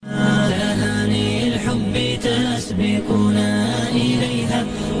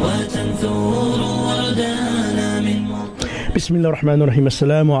Bismillah ar-Rahman ar-Rahim.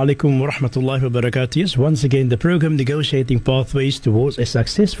 Assalamu alaikum wa rahmatullahi wa barakatuh. Yes, once again, the program Negotiating Pathways Towards a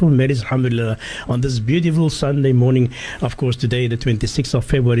Successful Marriage, alhamdulillah, on this beautiful Sunday morning. Of course, today, the 26th of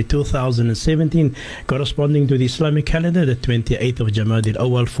February 2017, corresponding to the Islamic calendar, the 28th of Jamad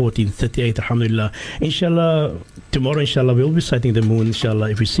al-Awwal 1438, alhamdulillah. Inshallah, tomorrow, inshallah, we'll be sighting the moon,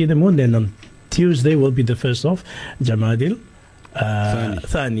 inshallah. If we see the moon, then on Tuesday will be the first of Jamad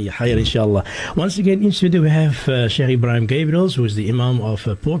Thani, Hayr, inshallah. Once again, in studio we have Sheigh Ebrahim Gabriels, who is the Imam of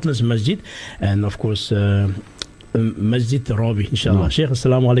Portland's Masjid, and of course, Masjid Rabi, inshallah. Sheikh,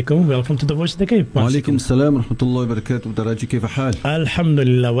 assalamu alaikum. Welcome to the Voice of the Cape. Wa alaikum salam, rahmatullahi wa barakatuh. Daraji, kayfa hal?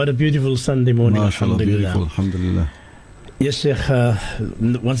 Alhamdulillah, what a beautiful Sunday morning. Alhamdulillah. Alhamdulillah. Yes, Sheikh,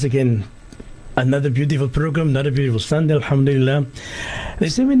 once again, another beautiful program, another beautiful Sunday, alhamdulillah. They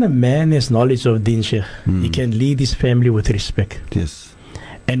say when a man has knowledge of deen, Sheikh, he can lead his family with respect. Yes.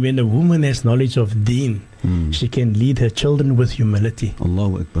 And when a woman has knowledge of deen, she can lead her children with humility.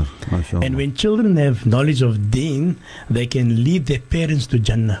 Allahu Akbar. MashaAllah. And when children have knowledge of deen, they can lead their parents to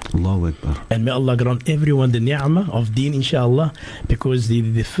Jannah. Allahu Akbar. And may Allah grant everyone the ni'mah of deen, inshallah, because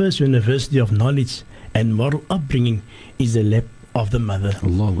the first university of knowledge and moral upbringing is the lap of the mother.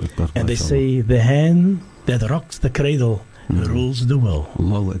 Allahu Akbar. And they say the hand that rocks the cradle rules the world.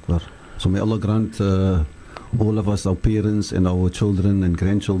 Allahu Akbar. So may Allah grant all of us, our parents and our children and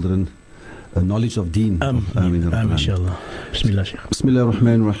grandchildren, a knowledge of deen. Ameen. Inshallah. Bismillah, Shaykh. Bismillah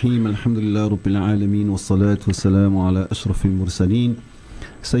ar-Rahman ar-Rahim. Alhamdulillah Rabbil Alameen. Wa salatu wa salamu ala ashrafil mursaleen.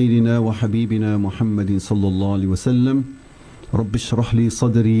 Sayyidina wa habibina Muhammadin sallallahu alayhi wa sallam. رب اشرح لي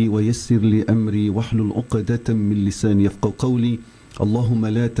صدري ويسر لي أمري واحلل عقدة من لساني يفقهوا قولي اللهم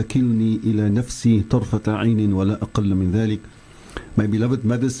لا تكلني إلى نفسي طرفة عين ولا أقل من ذلك. My beloved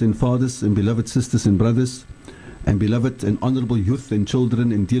mothers and fathers and beloved sisters and brothers and beloved and honorable youth and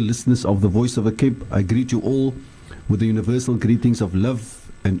children and dear listeners of the Voice of the Cape, I greet you all with the universal greetings of love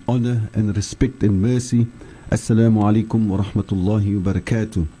and honor and respect and mercy. Assalamu alaikum wa rahmatullahi wa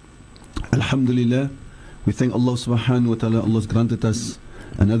barakatuh. Alhamdulillah. We thank Allah subhanahu wa ta'ala. Allah has granted us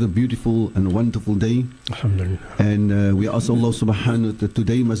another beautiful and wonderful day. Alhamdulillah. And we ask Allah subhanahu wa ta'ala that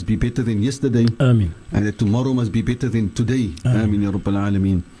today must be better than yesterday. Ameen. And that tomorrow must be better than today. Ameen ya Rabbal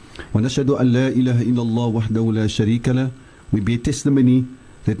Alameen. Wa nashhadu an la ilaha illallah wahdahu la sharika lah. We bear testimony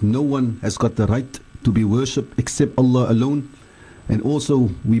that no one has got the right to be worshipped except Allah alone. And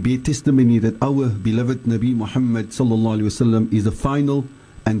also we bear testimony that our beloved Nabi Muhammad sallallahu alayhi wa sallam is the final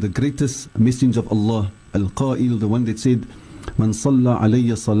and the greatest messenger of Allah. Al-Qa'il, the one that said, Man salla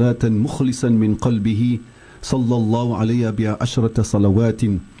alayya salatan mukhlisan min qalbihi, sallallahu alayya bi'a ashrata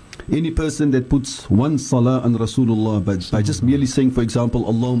salawatin. Any person that puts one salah on Rasulullah, but by just merely saying, for example,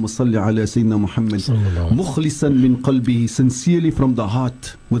 Allahumma salli ala Sayyidina Muhammad, mukhlisan min qalbihi, sincerely from the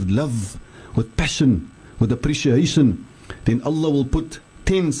heart, with love, with passion, with appreciation, then Allah will put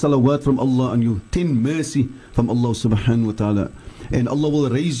 10 salawat from Allah on you, 10 mercy from Allah subhanahu wa ta'ala. And Allah will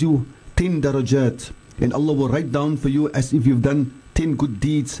raise you 10 darajat. And Allah will write down for you as if you've done 10 good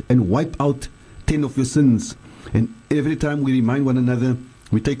deeds and wipe out 10 of your sins. And every time we remind one another,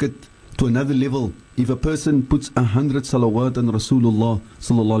 we take it to another level. If a person puts 100 salawat on Rasulullah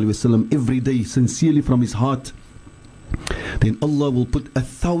sallallahu alaihi wasallam every day, sincerely from his heart, then Allah will put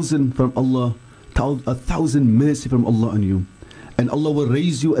 1,000 from Allah, 1,000 mercy from Allah on you. And Allah will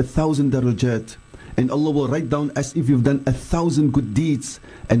raise you 1,000 darajat. And Allah will write down as if you've done 1,000 good deeds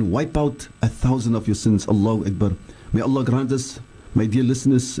and wipe out 1,000 of your sins. Allahu Akbar. May Allah grant us, my dear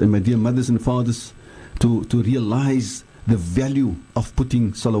listeners and my dear mothers and fathers, to realize the value of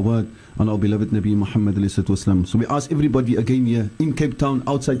putting salawat on our beloved Nabi Muhammad alayhi wasallam. So we ask everybody again here in Cape Town,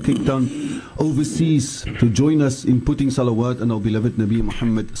 outside Cape Town, overseas, to join us in putting salawat on our beloved Nabi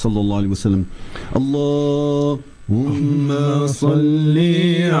Muhammad sallallahu alayhi wasallam. Allah اللهم صل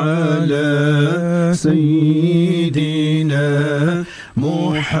على سيدنا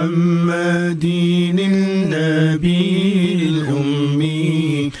محمد النبي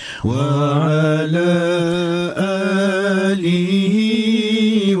الأمي وعلى آله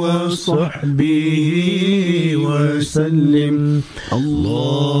وصحبه وسلم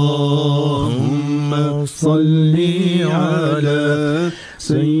اللهم صل على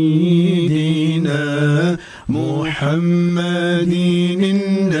سيدنا محمد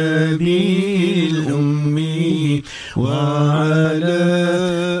النبي الأمي وعلى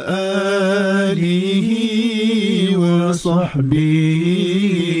آله وصحبه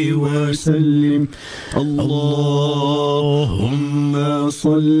وسلم اللهم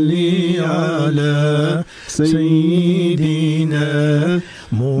صل على سيدنا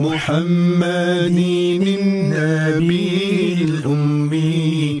محمد النبي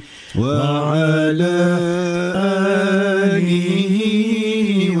الأمي وعلى آله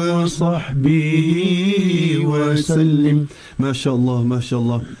وسلم. MashaAllah,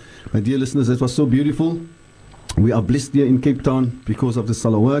 MashaAllah. My dear listeners, that was so beautiful. We are blessed here in Cape Town because of the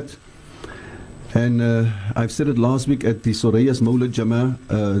salawat. And I've said it last week at the Soraya's Maulud Jama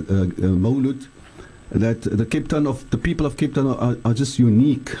Maulud, that the people of Cape Town are just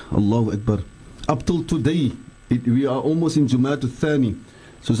unique. Allahu Akbar. Up till today, we are almost in Jum'at al-Thani.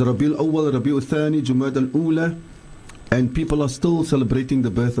 So it's Rabi'ul Awwal, Rabi'ul Thani, Jum'at al-Ula, and people are still celebrating the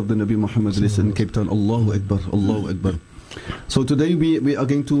birth of the Nabi Muhammad in Cape Town. Allahu Akbar, Allahu Akbar. So today we are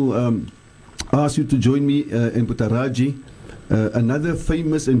going to ask you to join me in Butaraji, another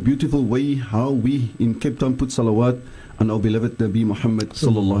famous and beautiful way how we in Cape Town put salawat on our beloved Nabi Muhammad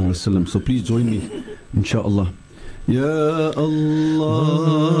sallallahu alaihi wasallam. So please join me, inshallah. Ya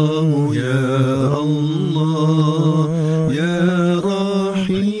Allah, Ya Allah, Ya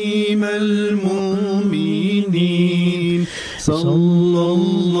Rahim al-Mu'minin,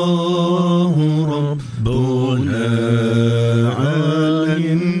 sallallahu Rabbuna ala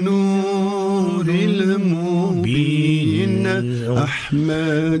an-nur al-mubin,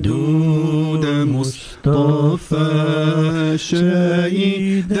 Ahmadu Mustafa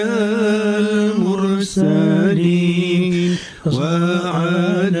Shayyid al-Mursalin,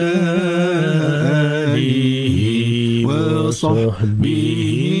 وعلى آله وصحبه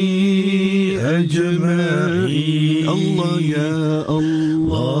أجمعين. الله يا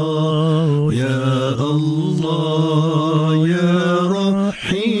الله يا الله يا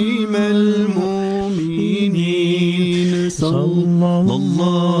رحيم المؤمنين، صلى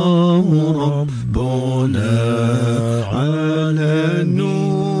الله ربنا على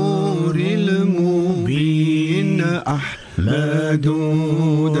نور المبين، أحمد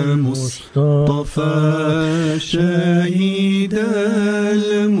مصطفى شهيد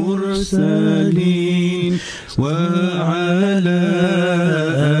المرسلين، وعلى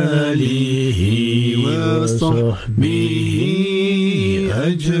آله وصحبه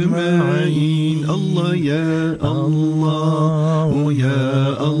أجمعين. الله يا الله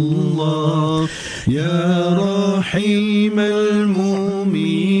يا الله يا رحيم المؤمنين،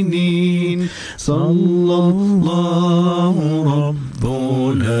 صلى الله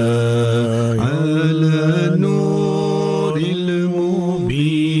ربنا على نور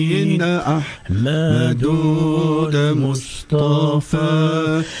المبين، أحمد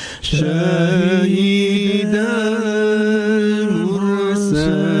مصطفى شهيد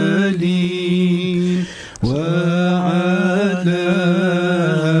المرسلين، وعلى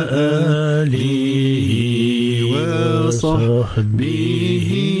آله وصحبه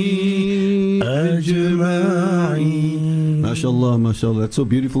أجمعين. MashaAllah, MashaAllah. That's so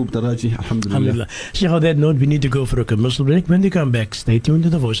beautiful, Taraji. Alhamdulillah. Sheikh, on that note, we need to go for a commercial break. When we come back, stay tuned to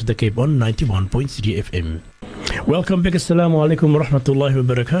the Voice of the Cape on 91.3 FM. Welcome back. Assalamu alaikum wa rahmatullahi wa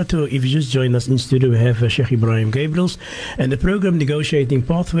barakatuh. If you just joined us in studio, we have Sheigh Ebrahim Gabriels and the program Negotiating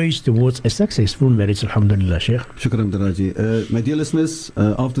Pathways Towards a Successful Marriage. Alhamdulillah, Sheikh. Shukran, Taraji. My dear listeners,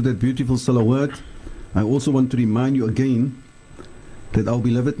 after that beautiful salawat, I also want to remind you again that our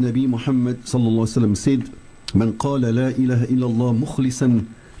beloved Nabi Muhammad sallallahu alaihi wasallam said, "Man qala la ilaha illallah mukhlisan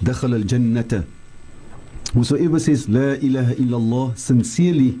dakhala al-jannata." Whosoever says la ilaha illallah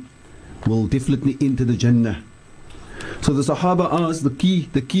sincerely will definitely enter the Jannah. So the Sahaba asked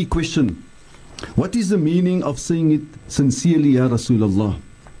the key question: what is the meaning of saying it sincerely, Ya Rasulullah?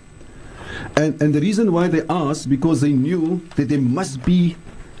 And the reason why they asked, because they knew that there must be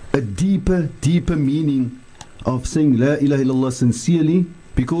a deeper meaning of saying La ilaha illallah sincerely,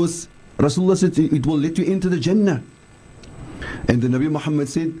 because Rasulullah said it will let you enter the Jannah. And the Nabi Muhammad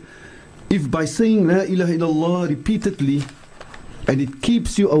said, if by saying La ilaha illallah repeatedly and it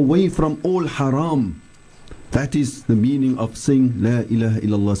keeps you away from all haram, that is the meaning of saying La ilaha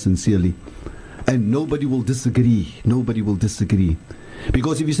illallah sincerely. And nobody will disagree. Nobody will disagree.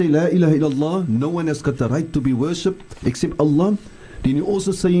 Because if you say La ilaha illallah, no one has got the right to be worshipped except Allah, then you're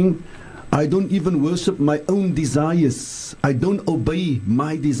also saying, I don't even worship my own desires. I don't obey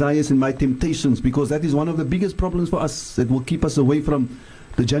my desires and my temptations, because that is one of the biggest problems for us that will keep us away from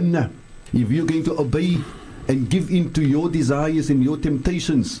the Jannah. If you're going to obey and give in to your desires and your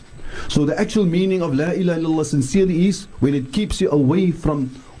temptations. So the actual meaning of La ilaha illallah sincerely is when it keeps you away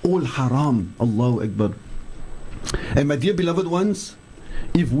from all haram. Allahu Akbar. And my dear beloved ones,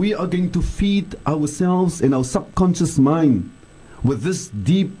 if we are going to feed ourselves and our subconscious mind with this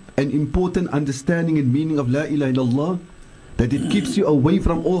deep and important understanding and meaning of La ilaha illallah, that it keeps you away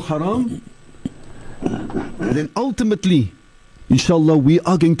from all haram, then ultimately, inshallah, we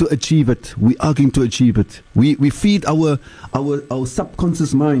are going to achieve it. We are going to achieve it. We feed our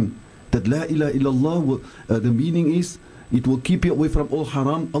subconscious mind that La ilaha illallah, the meaning is, it will keep you away from all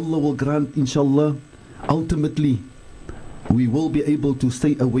haram. Allah will grant, inshallah,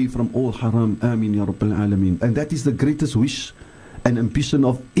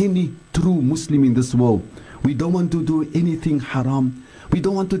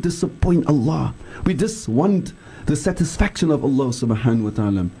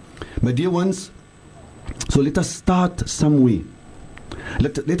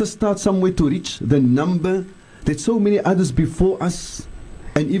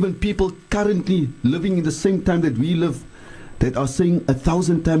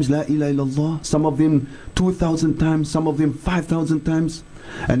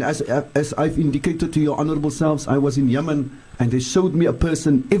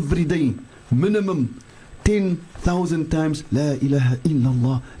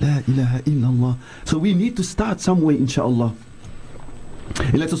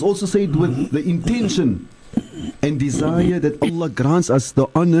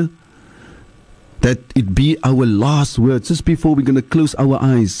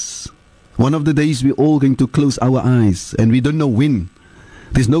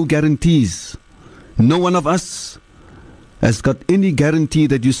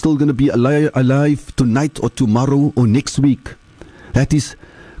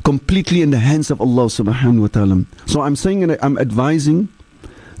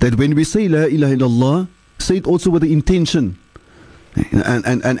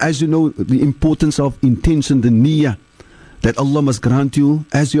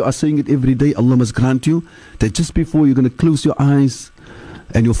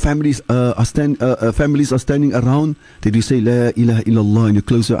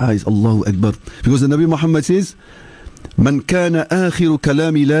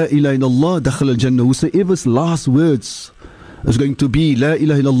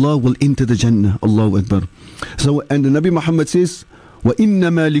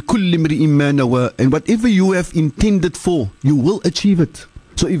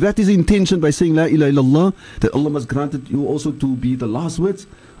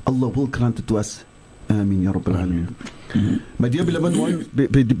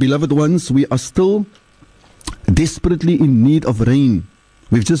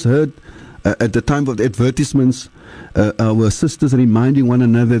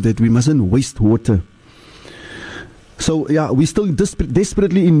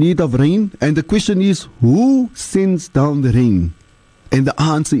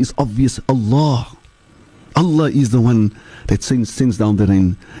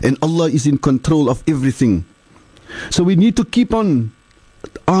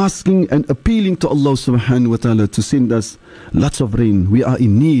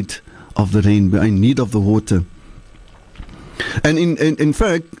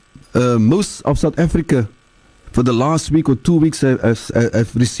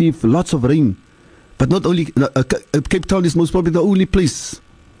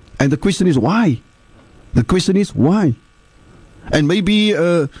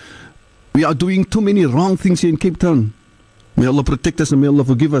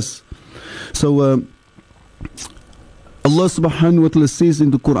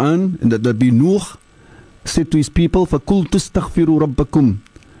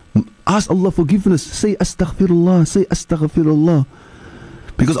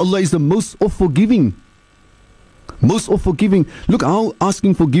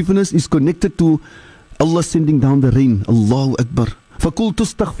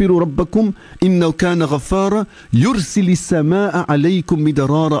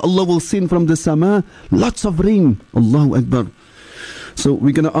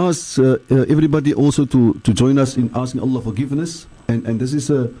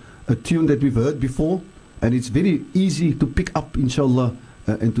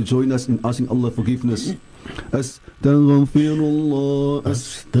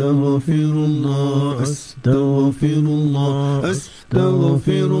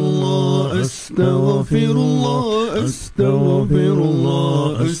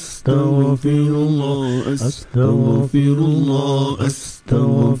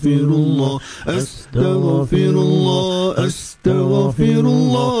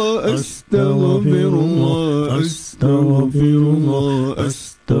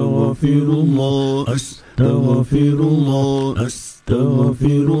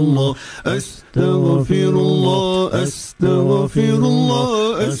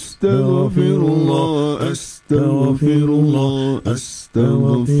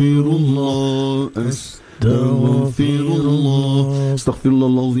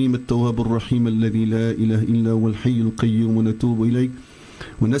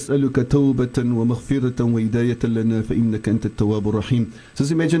 ونسألك توبة ومغفرة وهداية لنا فإنك أنت التواب الرحيم.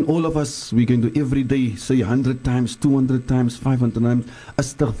 Just imagine all of us, we're going to every day say 100 times, 200 times, 500 times,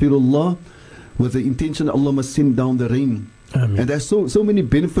 Astaghfirullah, with the intention that Allah must send down the rain. Amen. And there's so many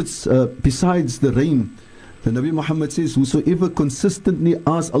benefits besides the rain. The Nabi Muhammad says, whosoever consistently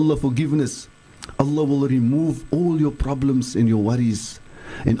asks Allah forgiveness, Allah will remove all your problems and your worries.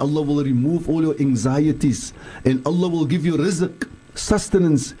 And Allah will remove all your anxieties. And Allah will give you rizq,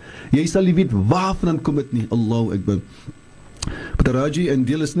 sustenance. Jy sal nie weet waarvan kom dit nie. Allahu Akbar. But Raji and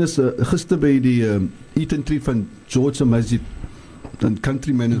dear listeners, gister by die eat and treat van George Masjid, een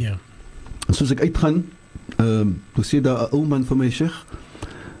countryman. Ja. Soos ek uitgaan, toe sê daar 'n ou man vir my, Sheikh,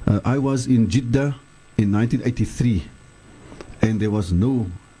 I was in Jeddah in 1983 and there was no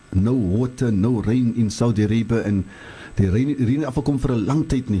water, no rain in Saudi Arabia, and die reën afgekom vir 'n lang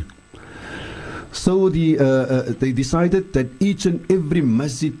tyd nie. So they decided that each and every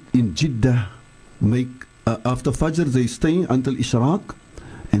masjid in Jeddah make after Fajr they stay until Ishraq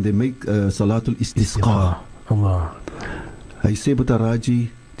and they make Salatul Istisqa. Allah. Hy sê Bataraji,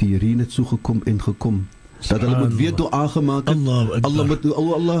 die reën het so gekom en gekom dat hulle moet weer dua gemaak het.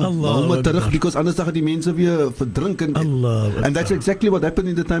 Allah moet terug, because anders gaan die mense weer verdrink and that's exactly what happened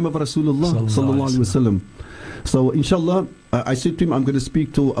in the time of Rasulullah sallallahu alaihi wasallam. So inshallah, I said to him, I'm going to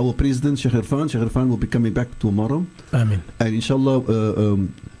speak to our president Sheikh Irfan. Sheikh Irfan will be coming back tomorrow. Amen. And inshallah,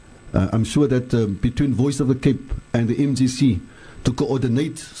 I'm sure that between Voice of the Cape and the MGC to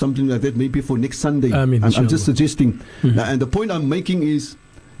coordinate something like that maybe for next Sunday. Amen, I'm just suggesting. And the point I'm making is,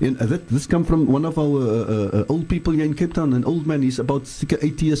 this come from one of our old people here in Cape Town, an old man. He's about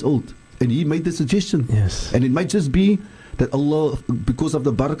 80 years old, and he made the suggestion. Yes. And it might just be that Allah, because of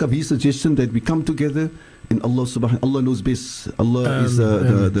the barakah of his suggestion, that we come together, and Allah knows best. Allah is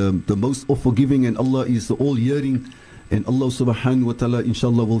the most forgiving, and Allah is the all hearing, and Allah subhanahu wa ta'ala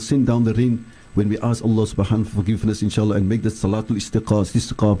inshallah will send down the rain when we ask Allah subhanahu for forgiveness, inshallah, and make the Salatul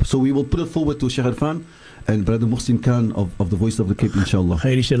Istiqa. So we will put it forward to Sheikh Irfan and Brother Muhsin Khan of the Voice of the Cape, inshallah.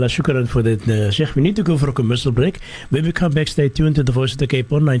 Khair, inshallah. Shukran for that, Sheikh. We need to go for a commercial break. When we come back, stay tuned to the Voice of the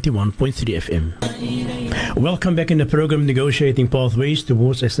Cape on 91.3 FM. Welcome back in the program, Negotiating Pathways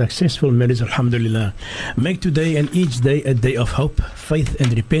Towards a Successful Marriage, alhamdulillah. Make today and each day a day of hope, faith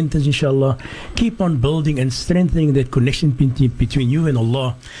and repentance, inshallah. Keep on building and strengthening that connection between you and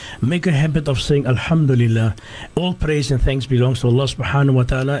Allah. Make a habit of saying alhamdulillah. All praise and thanks belongs to Allah subhanahu wa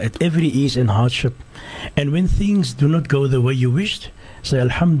ta'ala at every ease and hardship. And when things do not go the way you wished, say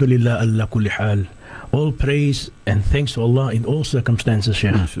alhamdulillah ala kulli hal. All praise and thanks to Allah in all circumstances,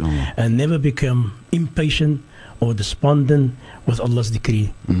 Sheikh. And never become impatient or despondent with Allah's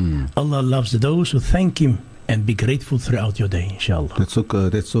decree. Allah loves those who thank Him and be grateful throughout your day, inshallah. That's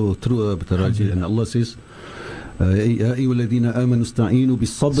so true, Bataraji. And Allah says, يا أيها الذين آمنوا استعينوا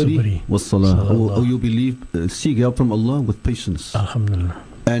بالصبر والصلاة. Oh, you believe, seek help from Allah with patience. Alhamdulillah.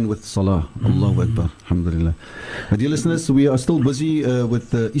 And with salah. Allahu Akbar. Alhamdulillah. Dear listeners, we are still busy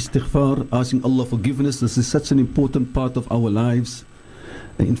with istighfar, asking Allah forgiveness. This is such an important part of our lives.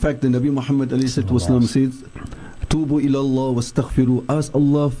 In fact, the Nabi Muhammad ﷺ said, Tubu ila Allah wa astaghfiru. Ask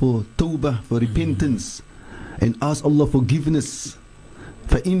Allah for tawbah, for repentance, and ask Allah forgiveness.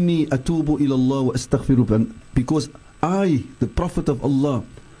 فَإِنِّي أَتُوبُ إِلَى اللَّهِ وَأَسْتَغْفِرُ. Because I, the Prophet of Allah,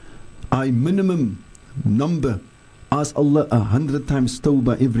 I minimum number ask Allah 100 times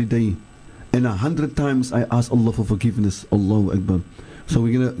tawbah every day, and 100 times I ask Allah for forgiveness. Allahu Akbar. So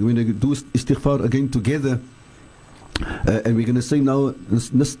we're gonna do istighfar again together, and we're gonna say now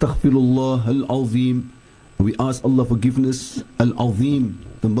Nastaghfirullah al-Azim. We ask Allah forgiveness, al-Azim,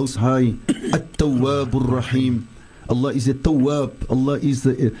 the Most High, at-Tawwab ar-Rahim. Allah is a Tawwab. Allah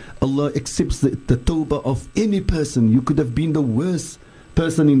accepts the tawbah of any person. You could have been the worst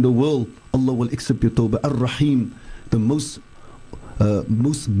person in the world. Allah will accept your tawbah. Ar-Rahim, the most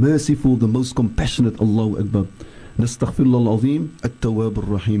merciful, the most compassionate. Allahu Akbar. Nastaghfirullah al-Azim, at-Tawwab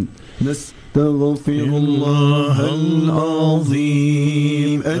ar-Rahim. Nastaghfirullah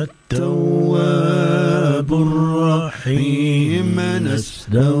al-Azim, at-Tawwab ar-Rahim.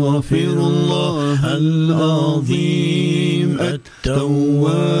 Nastaghfirullah al-Azim,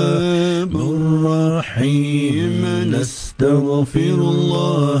 at-Tawwab ar-Rahim.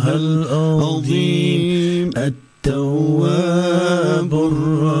 Nastaghfirullah al-Azim, التواب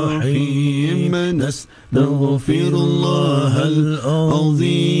الرحيم. نستغفر الله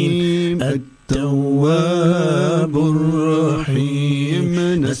العظيم التواب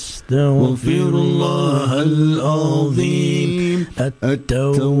الرحيم. نستغفر الله العظيم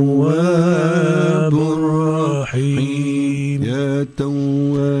التواب الرحيم. يا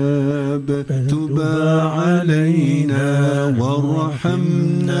تواب تب علينا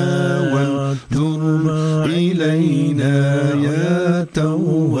وارحمنا وانظر إلينا يا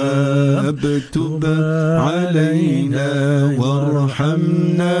تواب تب علينا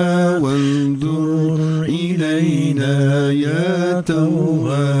وارحمنا وانظر إلينا يا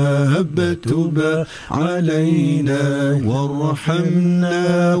تواب تب علينا وارحمنا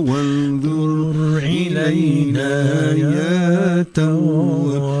وانظر إلينا يا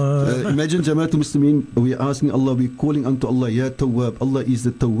تواب. Imagine Jamaatul Muslimin, we are asking Allah, we are calling unto Allah, Ya Tawwab. Allah is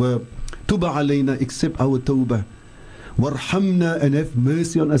the Tawwab. Tuba alayna, accept our tawbah. Warhamna, and have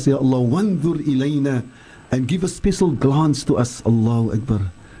mercy on us, Ya Allah. Wanzur ilayna, and give a special glance to us. Allahu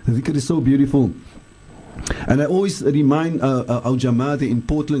Akbar. The dhikr is so beautiful. And I always remind our Jamaat in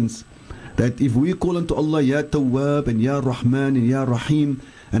Portland that if we call unto Allah, Ya Tawwab and Ya Rahman and Ya Rahim,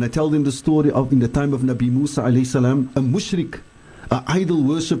 and I tell them the story of in the time of Nabi Musa alayhi salam, a mushrik, an idol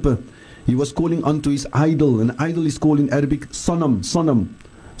worshipper, he was calling unto his idol. An idol is called in Arabic Sanam, Sanam.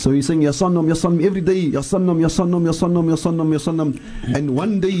 So he's saying, Ya Sanam, Ya Sanam, every day, Ya Sanam, Ya Sanam, Ya Sanam, Ya Sanam, Ya Sanam. And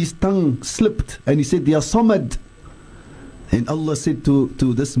one day his tongue slipped and he said, Ya Samad. And Allah said to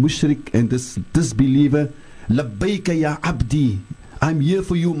this mushrik and this disbeliever, Labbaika ya abdi, I'm here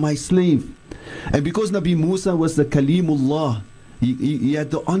for you, my slave. And because Nabi Musa was the Kalimullah, he had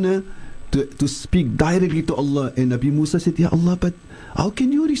the honor to speak directly to Allah. And Nabi Musa said, Ya Allah, but how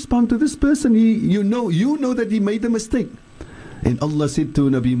can you respond to this person? You know that he made a mistake. And Allah said to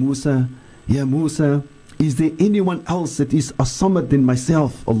Nabi Musa, Ya Musa, is there anyone else that is as-samad than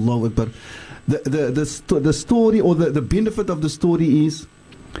myself? Allahu Akbar. The story or the benefit of the story is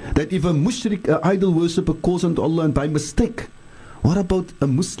that if a mushrik, idol worshipper, calls unto Allah and by mistake, what about a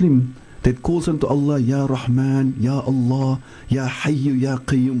Muslim that calls unto Allah, Ya Rahman, Ya Allah, Ya Hayyu, Ya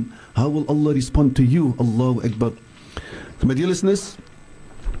Qayyum? How will Allah respond to you? Allahu Akbar. So my dear listeners,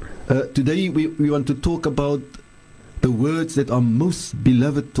 today we want to talk about the words that are most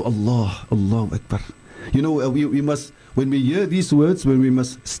beloved to Allah. Allahu Akbar. You know, we must, when we hear these words, when we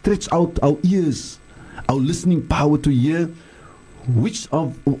must stretch out our ears, our listening power to hear which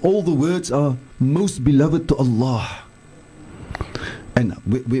of all the words are most beloved to Allah. And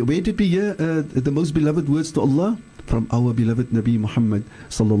where did we hear the most beloved words to Allah? From our beloved Nabi Muhammad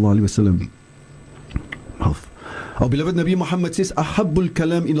sallallahu alaihi wasallam. Our beloved Nabi Muhammad says, Ahabbul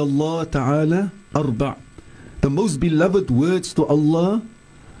kalam in Allah ta'ala arba'. The most beloved words to Allah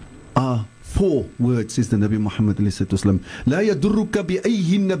are 4 words, says the Nabi Muhammad alayhi salatu wasalam. La yadurruka bi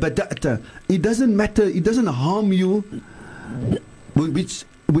ayhinna bada'ta. It doesn't matter, it doesn't harm you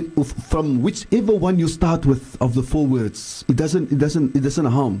from whichever one you start with of the 4 words. It doesn't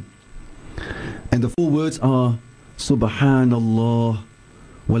harm. And the 4 words are Subhanallah,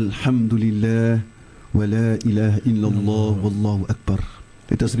 Walhamdulillah, Wa la ilaha illallah, Wallahu Akbar.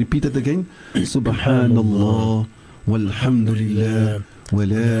 Let us repeat it again. Subhanallah, Walhamdulillah, Wa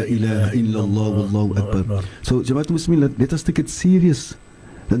la ilaha illallah, Wallahu Akbar. So Jamaatul Muslimin, let us take it serious.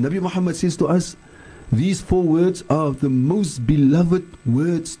 The Nabi Muhammad says to us, these 4 words are the most beloved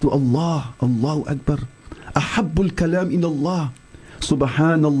words to Allah. Allahu Akbar. Ahabbul kalam in Allah.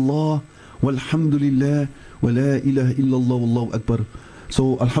 Subhanallah, Walhamdulillah, Wa la ilaha illallah, Wallahu Akbar.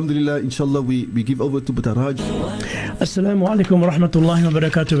 So Alhamdulillah, inshallah, we give over to Bataraj. Assalamu alaikum wa rahmatullahi wa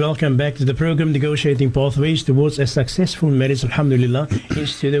barakatuh. Welcome back to the program Negotiating Pathways Towards a Successful Marriage. Alhamdulillah. In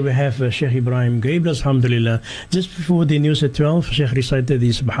studio we have Sheigh Ebrahim Gabriels. Alhamdulillah. Just before the news at 12, Sheikh recited the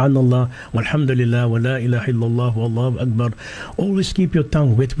Subhanallah, Walhamdulillah, Wa la ilaha illallah, Wallahu Akbar. Always keep your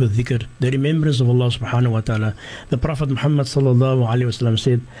tongue wet with dhikr, the remembrance of Allah subhanahu wa ta'ala. The Prophet Muhammad sallallahu alayhi wa sallam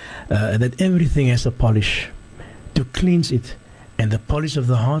said that everything has a polish to cleanse it. And the polish of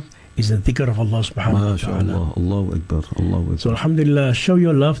the heart is the dhikr of Allah subhanahu wa ta'ala. Allahu Akbar, Allahu Akbar. So alhamdulillah, show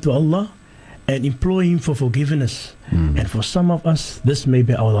your love to Allah and implore Him for forgiveness. And for some of us, this may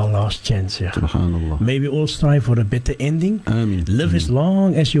be our last chance. Subhanallah. May we all strive for a better ending. Ameen. Live as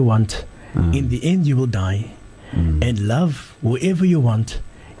long as you want. In the end, you will die. And love whoever you want.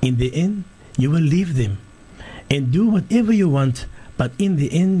 In the end, you will leave them. And do whatever you want. But in the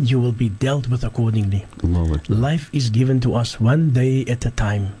end, you will be dealt with accordingly. Life is given to us one day at a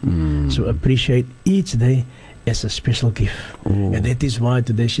time. So appreciate each day as a special gift. And that is why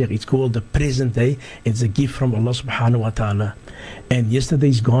today, Sheikh, it's called the present day. It's a gift from Allah subhanahu wa ta'ala. And yesterday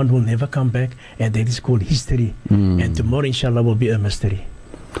is gone, will never come back. And that is called history. And tomorrow, inshallah, will be a mystery.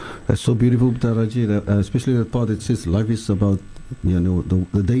 That's so beautiful, Taraji, especially the part that says life is about, you know,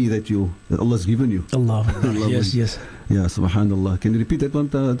 the day that Allah has given you. Allah. Yes, yes. Yeah, subhanallah. Can you repeat that one,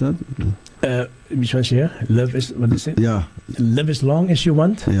 which one, Sheikh? Live is, what is it? Yeah. Live as long as you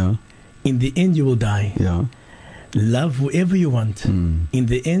want. Yeah. In the end, you will die. Yeah. love whoever you want. In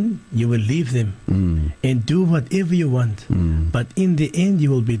the end, you will leave them and do whatever you want. But in the end, you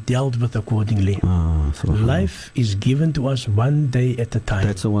will be dealt with accordingly. Life is given to us one day at a time.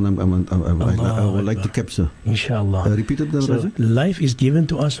 That's the one I would like to capture. Inshallah. Repeat it, so life is given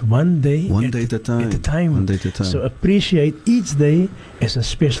to us one day at a time. One day at a time. So appreciate each day as a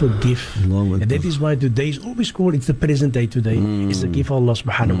special gift. And that is why today is always called, it's the present day today. It's a gift of Allah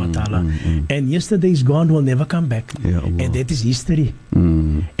subhanahu wa ta'ala. And yesterday is gone, will never come back. And that is history.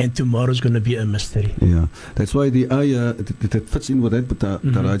 And tomorrow is going to be a mystery. Yeah. That's why the ayah that fits in with that, but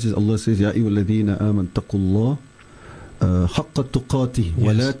Allah says, Ya ayyuhalladhina amanu taqullah haqqa tuqatih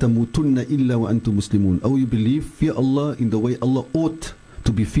wa la tamutunna illa wa antum muslimun. Oh, you believe, fear Allah in the way Allah ought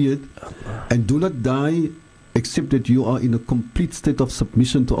to be feared, and do not die except that you are in a complete state of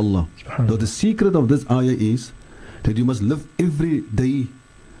submission to Allah. Now the secret of this ayah is that you must live every day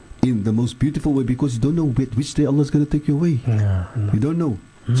in the most beautiful way, because you don't know which day Allah is going to take you away. You don't know.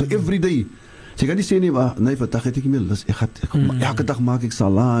 So every day. Jy kan nie sê nie, nee, vandag het ek nie meer lus. Elke dag maak ek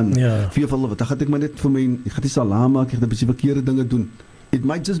salaan. Vir Allah, vandag het ek maar net vir my, ek gaan nie salaan maak, ek gaan 'n bietjie verkeerde dinge doen. It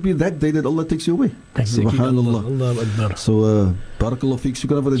might just be that day that Allah takes you away. Subhanallah. So, barakallahu feek.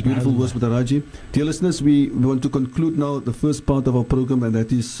 Shukran for this beautiful verse, Mr. Raji. Dear listeners, we want to conclude now the first part of our program, and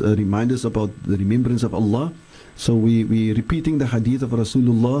that is reminders about the remembrance of Allah. So we repeating the hadith of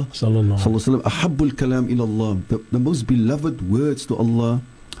Rasulullah sallallahu alaihi wasallam. Ahabbul kalam ila Allah. The most beloved words to Allah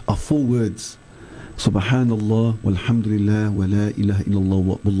are 4 words. Subhanallah, walhamdulillah, wa la ilaha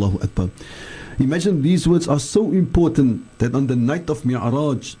illallah, wallahu akbar. Imagine these words are so important that on the night of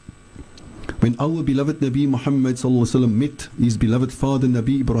Mi'raj, when our beloved Nabi Muhammad sallallahu alaihi wasallam met his beloved father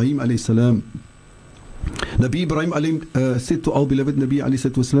Nabi Ebrahim alayhi salam, Nabi Ebrahim said to our beloved Nabi alayhi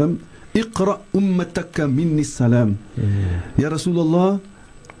salam, Iqra ummataka minni salam. Ya Rasulullah,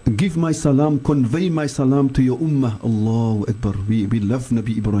 give my salam, convey my salam to your ummah. Allahu Akbar. We love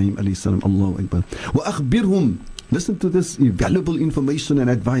Nabi Ebrahim alayhi salam. Allahu Akbar. Wa akhbirhum. Listen to this valuable information and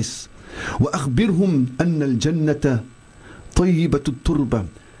advice. Wa akhbirhum anna al-jannata tayyibatu turba.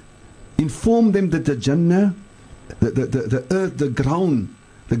 Inform them that the Jannah, the earth, the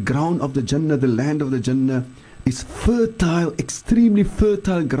ground of the Jannah, the land of the Jannah is fertile, extremely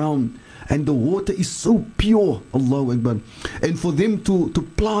fertile ground. And the water is so pure, Allahu Akbar. And for them to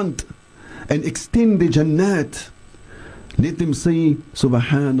plant and extend the Jannat, let them say,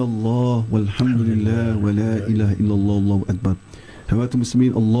 Subhanallah, walhamdulillah, wa la ilaha illallah, Allahu Akbar.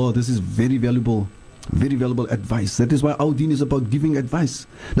 Allah, this is very valuable advice. That is why our deen is about giving advice.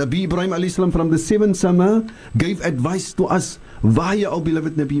 Nabi Ibrahim alayhi salam from the 7th Sama gave advice to us via our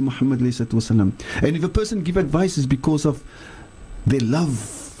beloved Nabi Muhammad alayhi wasallam. And if a person give advice, is because of their love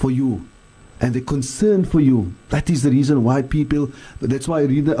for you and their concern for you. That is the reason why people, that's why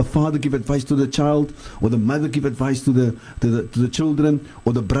either a father give advice to the child, or the mother give advice to the children,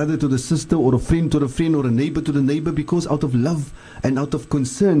 or the brother to the sister, or a friend to the friend, or a neighbor to the neighbor, because out of love and out of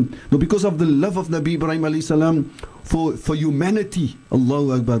concern. No, because of the love of Nabi Ibrahim alayhi salam for humanity.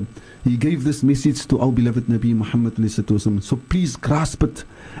 Allahu Akbar. He gave this message to our beloved Nabi Muhammad alayhi salam. So please grasp it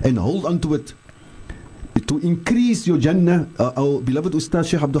and hold on to it. To increase your Jannah, our beloved Ustaz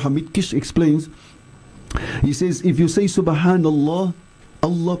Sheikh Abdul Hamid Kish explains, he says, if you say Subhanallah,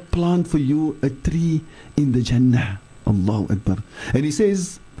 Allah plant for you a tree in the Jannah. Allahu Akbar. And he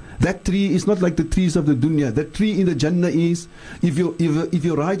says, that tree is not like the trees of the dunya. That tree in the Jannah is, if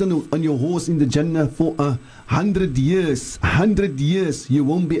you ride on your horse in the Jannah for 100 years, you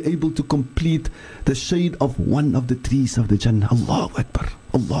won't be able to complete the shade of one of the trees of the Jannah. Allahu Akbar.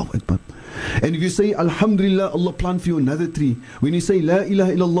 Allahu Akbar. And if you say Alhamdulillah, Allah plant for you another tree. When you say La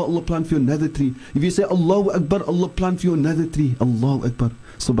ilaha illallah, Allah plant for you another tree. If you say Allahu Akbar, Allah plant for you another tree. Allahu Akbar.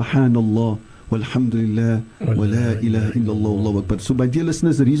 Subhanallah. Walhamdulillah. Wa la ilaha illallah. Allahu Akbar. So my dear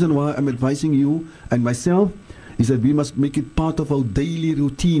listeners, the reason why I'm advising you and myself is that we must make it part of our daily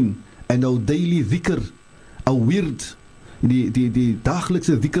routine and our daily dhikr, our wird, die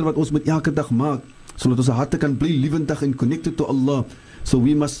dagelijkse dhikr wat ons met elke dag maak, sodat ons harte kan bly lewendig en connected to Allah. So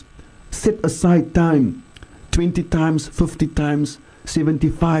we must set aside time 20 times, 50 times,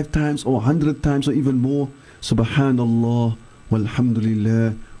 75 times, or 100 times, or even more. Subhanallah,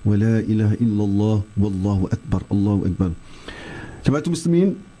 walhamdulillah, wa la ilaha illallah, wallahu akbar, Allahu akbar. Jamaatul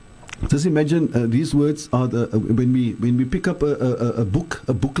Muslimin, just imagine these words are when we pick up a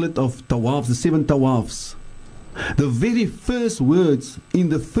booklet of tawaf, the 7 tawafs. The very first words in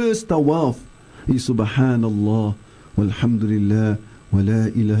the first tawaf is Subhanallah, walhamdulillah, wa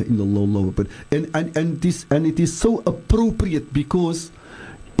la ilaha illallah, Allahu akbar. And it is so appropriate because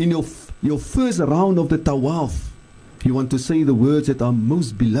in your first round of the tawaf, you want to say the words that are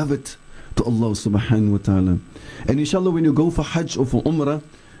most beloved to Allah subhanahu wa ta'ala. And inshallah, when you go for Hajj or for Umrah,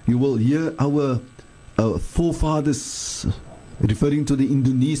 you will hear our forefathers, referring to the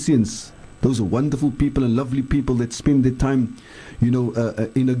Indonesians, those wonderful people and lovely people that spend their time,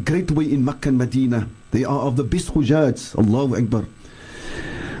 in a great way in Makkah and Medina. They are of the best hujjaj. Allahu Akbar.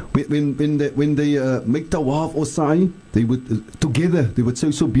 When they make tawaf or sa'i, they would together, they would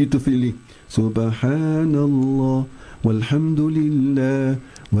say so beautifully, Subhanallah walhamdulillah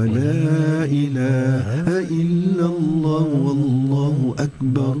wa la ilaha illallah wallahu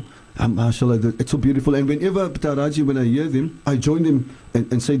akbar. MashaAllah, it's so beautiful. And whenever Taraji, when I hear them, I join them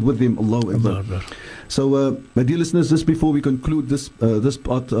and say it with them, Allahu Akbar. So, my dear listeners, just before we conclude this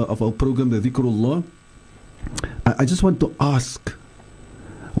part of our program, the Dhikrullah, I just want to ask,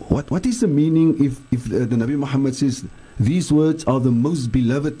 what is the meaning if the Nabi Muhammad says these words are the most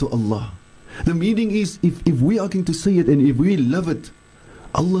beloved to Allah? The meaning is, if we are going to say it and if we love it,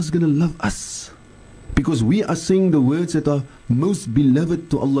 Allah is going to love us, because we are saying the words that are most beloved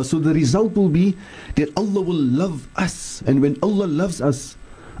to Allah. So the result will be that Allah will love us. And when Allah loves us,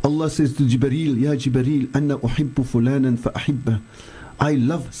 Allah says to Jibreel, Ya Jibreel, Anna uhibbu fulanan fa ahibba. I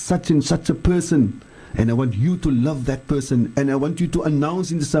love such and such a person, and I want you to love that person, and I want you to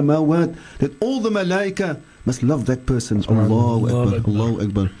announce in the samawat that all the malaika must love that person. Allahu Akbar, Allahu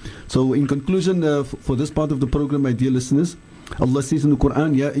Akbar. So in conclusion, for this part of the program, my dear listeners, Allah says in the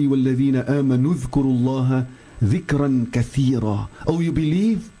Quran, Ya ayyuhalladhina amanu dhkurullaha dhikran kathira. Oh, you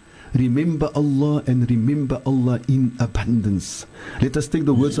believe? Remember Allah, and remember Allah in abundance. Let us take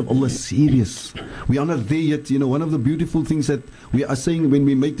the words of Allah serious. We are not there yet. One of the beautiful things that we are saying when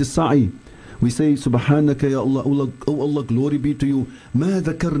we make the sa'i, we say, Subhanaka ya Allah, oh Allah, glory be to you. Ma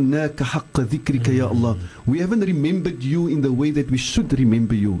dhakarnaka haqqa dhikrika ya Allah. We haven't remembered you in the way that we should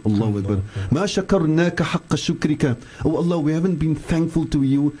remember you. Allahu Akbar. Ma shakarnaka haqqa shukrika. Oh Allah, we haven't been thankful to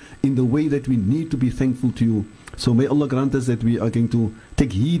you in the way that we need to be thankful to you. So may Allah grant us that we are going to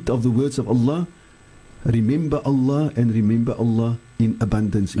take heed of the words of Allah. Remember Allah, and remember Allah in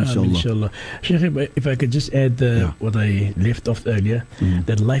abundance, inshallah. Inshallah. Sheikh, if I could just add what I left off earlier,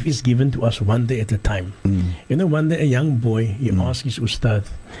 that life is given to us one day at a time. One day a young boy, he asked his ustad,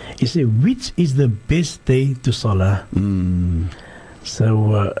 he said, which is the best day to salah?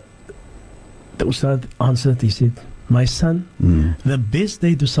 So the ustad answered, he said, my son, the best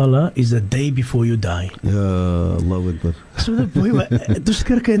day to salah is the day before you die. Ya Allah Akbar. So the boy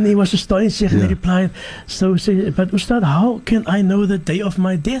and he was astonished, and Sheikh, and he replied, so said, but Ustad, how can I know the day of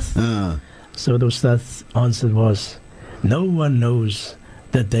my death? So the Ustad's answer was, no one knows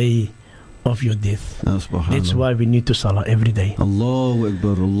the day of your death. That's why we need to salah every day. Allahu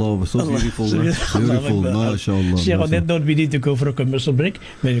Akbar, Allah. So beautiful. Beautiful, mashallah. Sheikh, on that note, we need to go for a commercial break.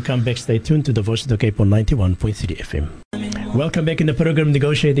 When we come back, stay tuned to the Voice of the Cape on 91.3 FM. Welcome back in the program,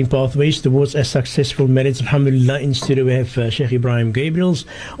 Negotiating Pathways Towards a Successful Marriage. Alhamdulillah, in studio we have Sheigh Ebrahim Gabriels.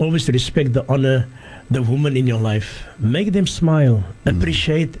 Always respect the honor the woman in your life. Make them smile,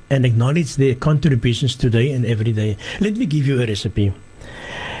 appreciate and acknowledge their contributions today and every day. Let me give you a recipe.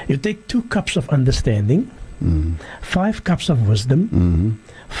 You take 2 cups of understanding, 5 cups of wisdom,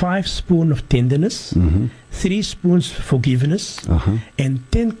 5 spoons of tenderness, 3 spoons forgiveness, and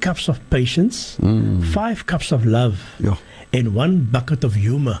 10 cups of patience, 5 cups of love, and 1 bucket of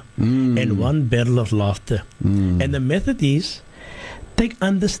humor, and 1 barrel of laughter. And the method is, take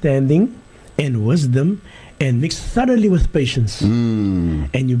understanding and wisdom and mix thoroughly with patience,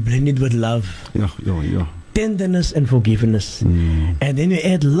 and you blend it with love, tenderness and forgiveness, and then you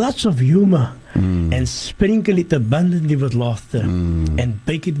add lots of humor and sprinkle it abundantly with laughter, and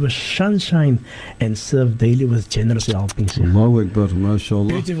bake it with sunshine and serve daily with generous helpings. Allahu Akbar, mashallah.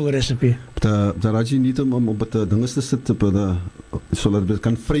 Beautiful recipe. Raji niet om op het dinges te sit, zodat we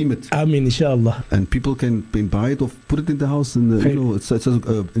can frame it. Amen, inshallah. And people can buy it or put it in the house, in the, it's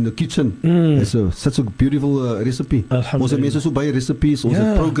in the kitchen. It's such a beautiful recipe. Also, mensen who buy recipes,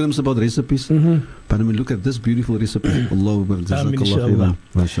 also programs about recipes. But I mean, look at this beautiful recipe. Allahu Akbar, jazakallah,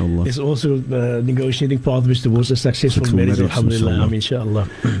 mashallah. It's also negotiating pathways towards a successful marriage. Alhamdulillah, inshallah.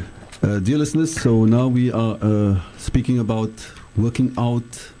 Dear listeners, so now we are speaking about working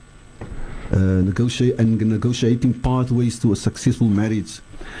out, negotiating pathways to a successful marriage.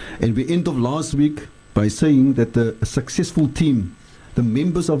 And we end of last week by saying that a successful team, the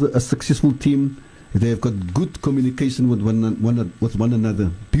members of a successful team, they have got good communication with one another,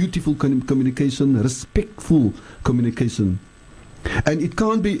 beautiful communication, respectful communication, and it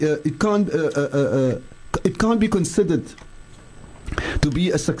can't be considered to be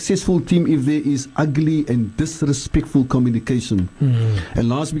a successful team if there is ugly and disrespectful communication. And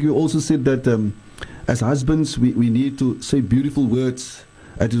last week we also said that as husbands we need to say beautiful words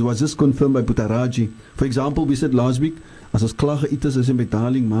It was just confirmed by Putaraji. For example, we said last week, as ons klaar geëet is in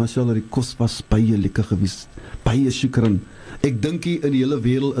betaling, mashallah, die kos was baie lekker geweest. Baie shukran. Ek dink in die hele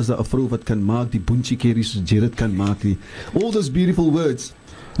wêreld is daar 'n vrou wat kan maak die boentjie curry soos Jared kan maak nie. All those beautiful words.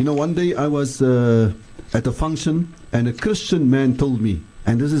 You know, one day I was at a function and a Christian man told me,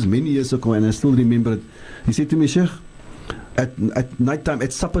 and this is many years ago and I still remember it. He said to me, Sheikh, at night time,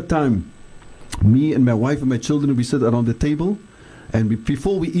 at supper time, me and my wife and my children, we sit around the table, and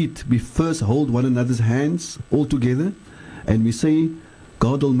before we eat, we first hold one another's hands all together, and we say,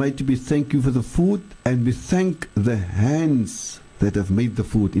 God Almighty, we thank you for the food, and we thank the hands that have made the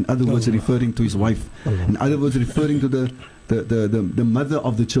food. In other words, referring to his wife. In other words, referring to the mother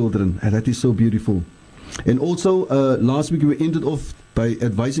of the children. And that is so beautiful. And also, last week we ended off by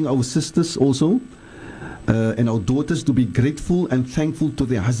advising our sisters also, and our daughters to be grateful and thankful to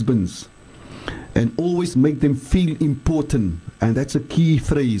their husbands. And always make them feel important. And that's a key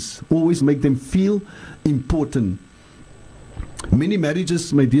phrase. Always make them feel important. Many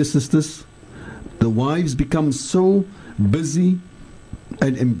marriages, my dear sisters, the wives become so busy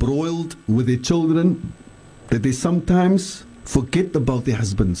and embroiled with their children that they sometimes forget about their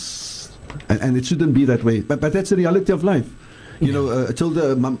husbands. And it shouldn't be that way. But that's the reality of life. You know,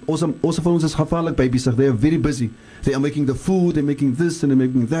 children, also for us as gevaarlik babies, they are very busy. They are making the food, they're making this and they're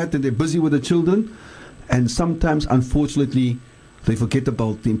making that, and they're busy with the children. And sometimes, unfortunately, they forget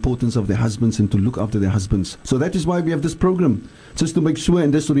about the importance of their husbands and to look after their husbands. So that is why we have this program, just to make sure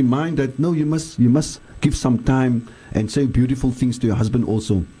and just to remind that, no, you must give some time and say beautiful things to your husband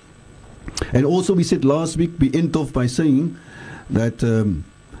also. And also we said last week, we end off by saying that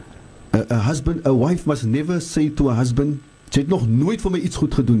a wife must never say to a husband, jy het nog nooit vir my iets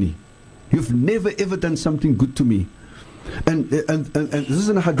goed gedoen nie. You've never ever done something good to me. And this is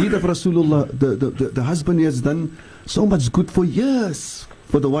in a hadith of Rasulullah. The husband has done so much good for years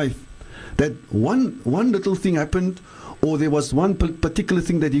for the wife, that one little thing happened, or there was one particular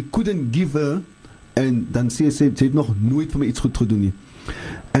thing that he couldn't give her, and dan sê hy het nog nooit vir my iets goed gedoen nie.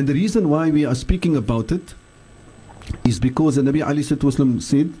 And the reason why we are speaking about it is because the Nabi Ali said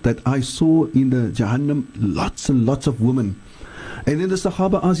that I saw in the Jahannam lots and lots of women. And then the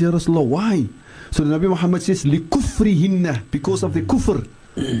Sahaba asked, Ya Rasulullah, why? So the Nabi Muhammad says, لِكُفْرِهِنَّ, because of the kufr.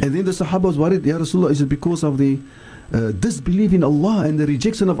 And then the Sahaba was worried, Ya Rasulullah, is it because of the disbelief in Allah and the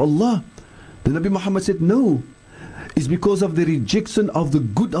rejection of Allah? The Nabi Muhammad said, no, it's because of the rejection of the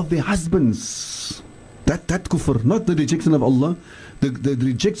good of their husbands. That kufr, not the rejection of Allah, the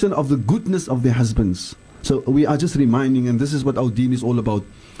rejection of the goodness of their husbands. So we are just reminding, and this is what our deen is all about.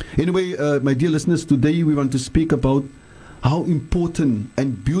 Anyway, my dear listeners, today we want to speak about how important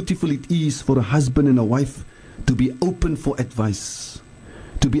and beautiful it is for a husband and a wife to be open for advice,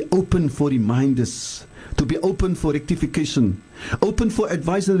 to be open for reminders, to be open for rectification, open for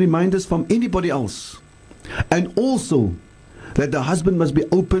advice and reminders from anybody else. And also that the husband must be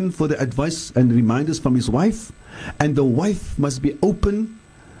open for the advice and reminders from his wife, and the wife must be open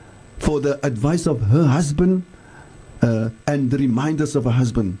for the advice of her husband and the reminders of her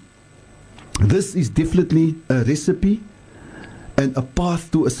husband. This is definitely a recipe and a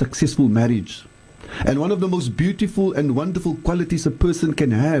path to a successful marriage. And one of the most beautiful and wonderful qualities a person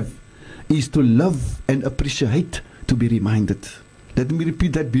can have is to love and appreciate to be reminded. Let me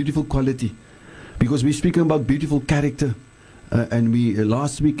repeat that beautiful quality, because we're speaking about beautiful character. And we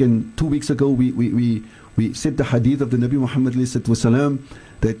last week and 2 weeks ago we said the hadith of the Nabi Muhammad ﷺ,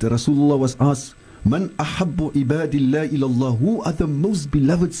 that Rasulullah was asked, Man ahabbu ibadillah ilallah, who are the most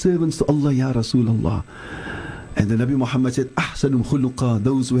beloved servants to Allah, Ya Rasulullah? And the Nabi Muhammad said, Ahsanum khuluqa,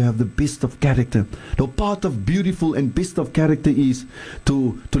 those who have the best of character. Now part of beautiful and best of character is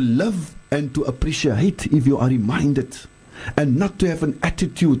to love and to appreciate if you are reminded, and not to have an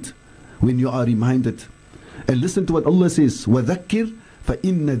attitude when you are reminded. And listen to what Allah says, وَذَكِّرْ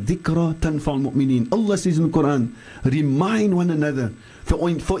فَإِنَّ الذِّكْرَ تَنْفَعُ الْمُؤْمِنِينَ. Allah says in the Quran, remind one another,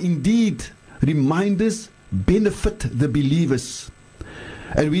 for indeed reminders benefit the believers.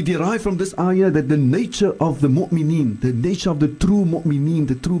 And we derive from this ayah that the nature of the mu'mineen, the nature of the true mu'mineen,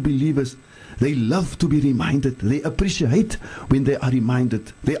 the true believers, they love to be reminded. They appreciate when they are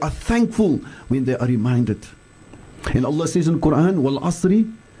reminded. They are thankful when they are reminded. And Allah says in the Quran,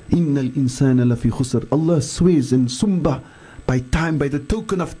 وَالْعَصْرِ إِنَّ الْإِنسَانَ لَفِي خُسْرٍ. Allah swears in Sumbah, by time, by the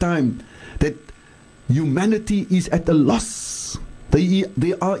token of time, that humanity is at a loss.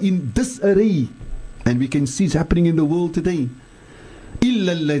 They are in disarray. And we can see it's happening in the world today.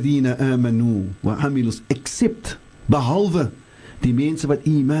 إِلَّا الَّذِينَ آمَنُوا وَعَمِلُوا, except, behalwe die mense wat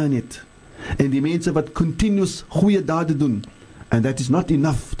iman het, en die mense wat continuous goeie dade doen. And that is not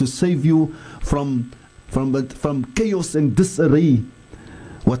enough to save you from chaos and disarray.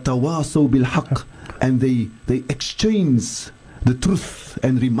 وَتَوَاصَوْا بِالْحَقِّ, and they exchange the truth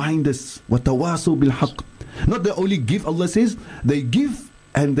and remind us. وَتَوَاصَوْا بِالْحَقِّ. Not they only give, Allah says, they give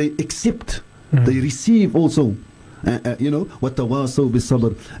and they accept, they receive also. وَتَوَاصَوْا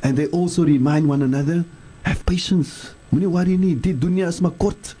بِالصَّبْرِ, and they also remind one another, have patience. Moenie worry nie, die dunya is maar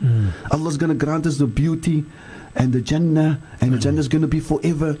kort. Allah's going to grant us the beauty and the Jannah, and the Jannah is going to be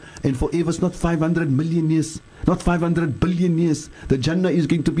forever, and forever is not 500 million years, not 500 billion years. The Jannah is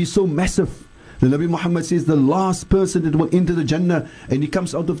going to be so massive. The Nabi Muhammad says the last person that will enter the Jannah, and he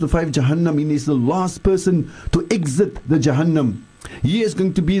comes out of the 5 Jahannam, and he's the last person to exit the Jahannam. He is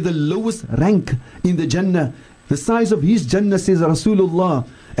going to be the lowest rank in the Jannah. The size of his Jannah, says Rasulullah.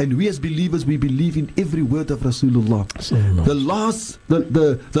 And we as believers, we believe in every word of Rasulullah.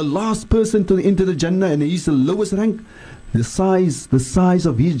 The last person to enter the Jannah, and he's the lowest rank. The size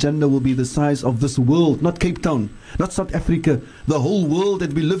of his Jannah will be the size of this world, not Cape Town, not South Africa, the whole world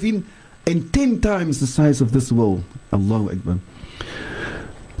that we live in, and 10 times the size of this world. Allahu Akbar.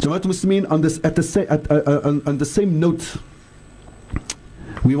 Jamaat Muslimin, on the same note,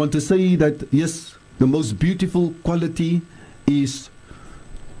 we want to say that yes, the most beautiful quality is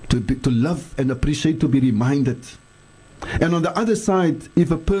to love and appreciate, to be reminded. And on the other side, if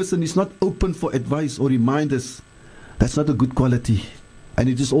a person is not open for advice or reminders, that's not a good quality, and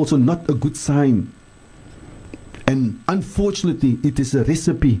it is also not a good sign. And unfortunately, it is a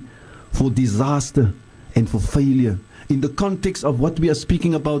recipe for disaster and for failure. In the context of what we are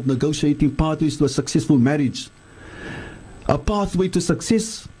speaking about, negotiating pathways to a successful marriage, a pathway to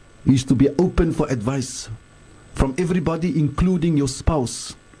success is to be open for advice from everybody, including your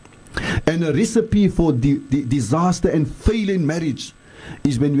spouse. And a recipe for the disaster and failure in marriage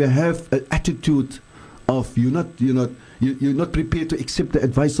is when you have an attitude of you're not prepared to accept the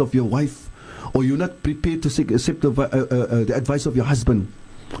advice of your wife, or you're not prepared to accept the advice of your husband.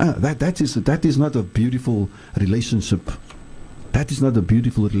 That is not a beautiful relationship. That is not a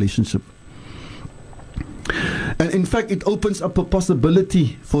beautiful relationship. And in fact, it opens up a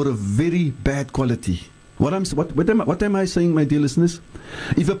possibility for a very bad quality. What am I saying, my dear listeners?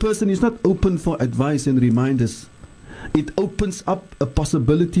 If a person is not open for advice and reminders, it opens up a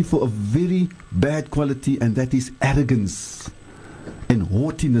possibility for a very bad quality, and that is arrogance and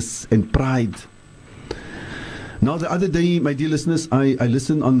haughtiness and pride. Now, the other day, my dear listeners, I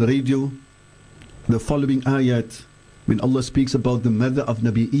listened on the radio the following ayat when Allah speaks about the mother of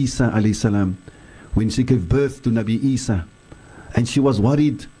Nabi Isa alayhi salam, when she gave birth to Nabi Isa, and she was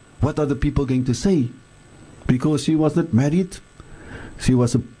worried, what are the people going to say? Because she was not married, she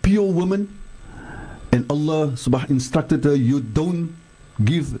was a pure woman, and Allah instructed her, you don't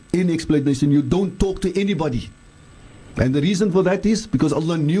give any explanation, you don't talk to anybody. And the reason for that is because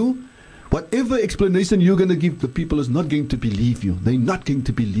Allah knew whatever explanation you're going to give, the people is not going to believe you. They're not going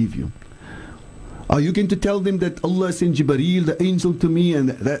to believe you. Are you going to tell them that Allah sent Jibreel, the angel, to me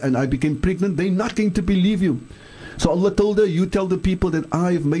and I became pregnant? They're not going to believe you. So Allah told her, you tell the people that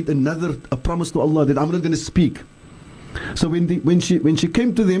I've made a promise to Allah that I'm not going to speak. So when she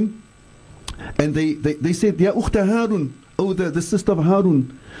came to them, and they said, Ya Ukhta Harun, oh the sister of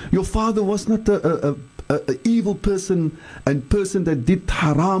Harun, your father was not a evil person and person that did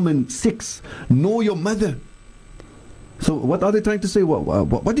haram and sex, nor your mother. So what are they trying to say?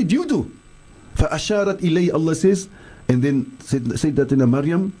 What did you do? فَأَشَارَتْ إِلَيْهِ, Allah says, and then said that in a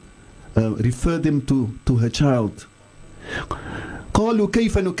Maryam, refer them to her child. قَالُوا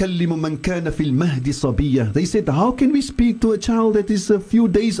كَيْفَ نُكَلِّمُ مَنْ كَانَ فِي الْمَهْدِ صَبِيًّا. They said, how can we speak to a child that is a few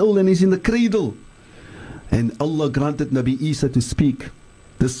days old and is in the cradle? And Allah granted Nabi Isa to speak,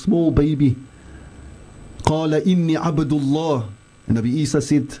 the small baby. قَالَ إِنِّي عَبْدُ اللَّهِ. And Nabi Isa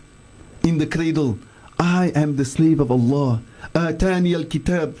said, in the cradle, I am the slave of Allah. آتاني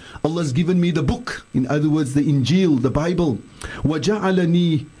الكتاب. Allah has given me the book. In other words, the Injil, the Bible.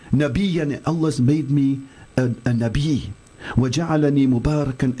 وَجَعَلَنِي نَبِيًّا. Allah has made me a Nabi. وَجَعَلَنِي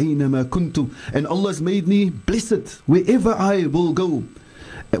مُبَارَكًا أَيْنَمَا كُنْتُ. And Allah has made me blessed wherever I will go.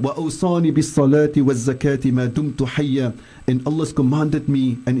 وَأَوْصَانِي بِالصَّلَاةِ وَالزَّكَاةِ مَا دُمْتُ حَيًّا. And Allah has commanded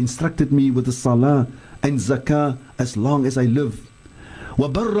me and instructed me with the salah and zakah as long as I live.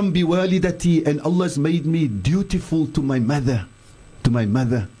 وَبَرًّا بِوَالِدَتِي. And Allah has made me dutiful to my mother. To my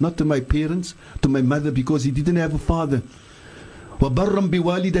mother, not to my parents, to my mother, because he didn't have a father. وَبَرًّا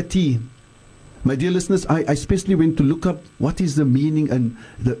بِوَالِدَتِي. My dear listeners, I especially went to look up what is the meaning and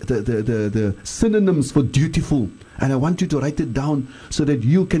the synonyms for dutiful. And I want you to write it down so that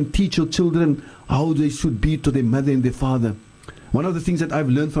you can teach your children how they should be to their mother and their father. One of the things that I've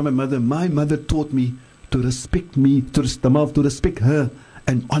learned from my mother taught me to respect me, to respect her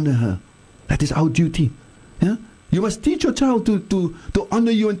and honor her. That is our duty. Yeah? You must teach your child to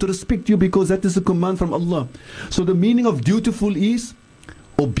honor you and to respect you, because that is a command from Allah. So the meaning of dutiful is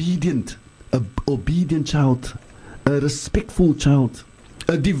obedient, a obedient child, a respectful child,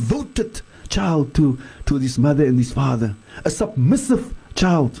 a devoted child to his mother and his father, a submissive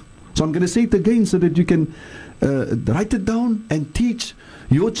child. So I'm going to say it again so that you can write it down and teach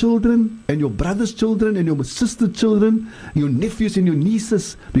your children and your brother's children and your sister's children, your nephews and your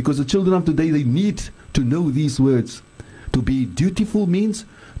nieces, because the children of today, they need to know these words. To be dutiful means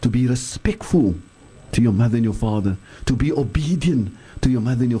to be respectful to your mother and your father, to be obedient to your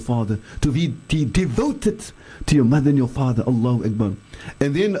mother and your father, to be devoted to your mother and your father. Allahu Akbar.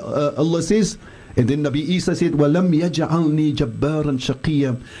 And then Allah says, and then Nabi Isa said, وَلَمْ يَجْعَلْنِي جَبَّارًا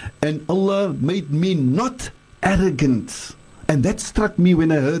شَقِيًّا, and Allah made me not arrogant. And that struck me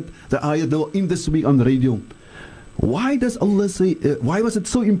when I heard the ayah in this week on the radio. Why does Allah say, why was it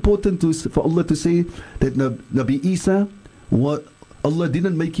so important for Allah to say that Nabi Isa, Allah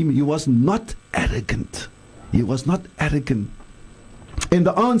didn't make him, he was not arrogant. He was not arrogant. And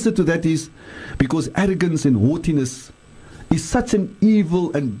the answer to that is because arrogance and haughtiness is such an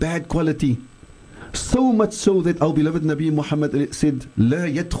evil and bad quality. So much so that our beloved Nabi Muhammad said, لا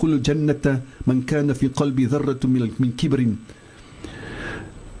يدخل الجنة من كان في قلبي ذرة من كبر.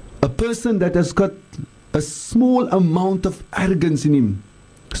 A person that has got a small amount of arrogance in him,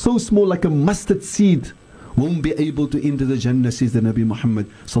 so small like a mustard seed, won't be able to enter the Jannah, says the Nabi Muhammad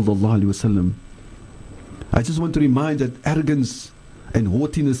sallallahu alaihi wasallam. I just want to remind that arrogance and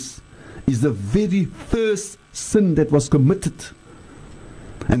haughtiness is the very first sin that was committed.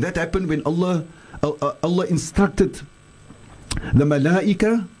 And that happened when Allah instructed the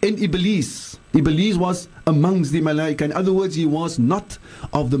Malaika and Iblis. Iblis was amongst the Malaika. In other words, he was not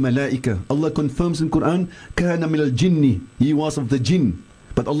of the Malaika. Allah confirms in Quran, كَانَ مِنَ الْجِنِّ, he was of the jinn.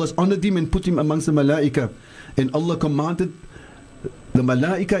 But Allah honored him and put him amongst the Malaika. And Allah commanded the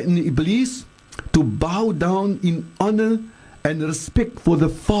Malaika and Iblis to bow down in honor and respect for the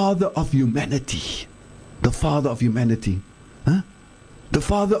father of humanity. The father of humanity. Huh? The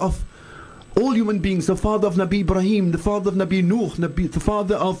father of all human beings, the father of Nabi Ebrahim, the father of Nabi Nuh, the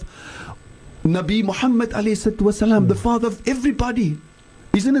father of Nabi Muhammad alayhi wasalam, the father of everybody.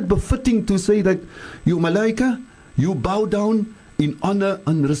 Isn't it befitting to say that you Malaika, you bow down in honor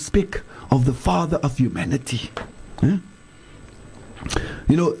and respect of the father of humanity? Huh?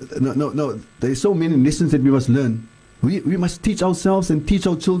 You know, no, there are so many lessons that we must learn. We must teach ourselves and teach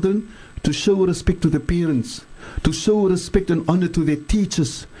our children to show respect to the parents, to show respect and honor to their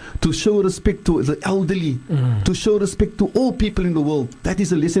teachers, to show respect to the elderly, to show respect to all people in the world. That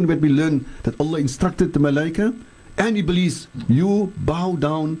is a lesson that we learn, that Allah instructed the Malaika and Iblis, you bow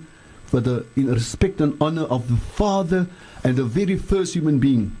down in respect and honor of the Father and the very first human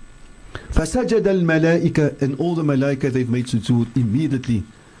being. فَسَجَدَ الْمَلَائِكَ, and all the Malaika, they've made sujood immediately.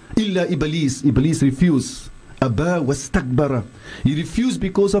 إِلَّا Iblis, Iblis refused. أَبَى وَاسْتَكْبَرَ, he refused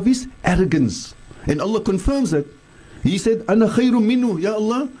because of his arrogance. And Allah confirms it. He said, أَنَا خَيْرٌ مِنْهُ, Ya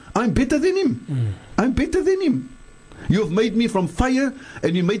Allah, I'm better than him. I'm better than him. You have made me from fire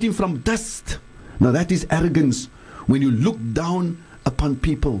and you made him from dust. Now that is arrogance, when you look down upon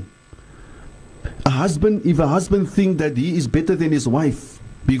people. If a husband thinks that he is better than his wife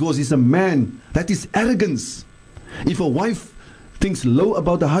because he's a man, that is arrogance. If a wife thinks low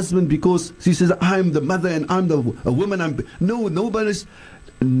about the husband because she says, I'm the mother and I'm a woman, no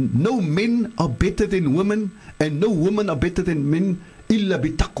men are better than women, and no women are better than men, illa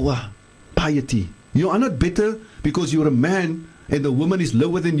bitaqwa, piety. You are not better because you're a man and the woman is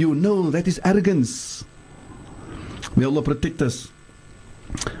lower than you. No, that is arrogance. May Allah protect us.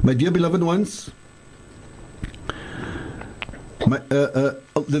 My dear beloved ones, the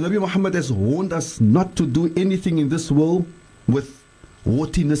Nabi Muhammad has warned us not to do anything in this world with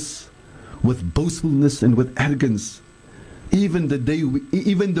haughtiness, with boastfulness and with arrogance. Even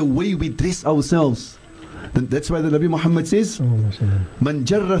the way we dress ourselves. That's why the Nabi Muhammad says, Man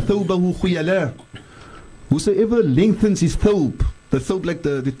jarra thawbahu khuyala, whosoever lengthens his thawb, the thawb like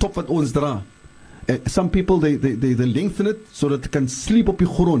the top wat ons dra. Some people they lengthen it so that they can sleep op die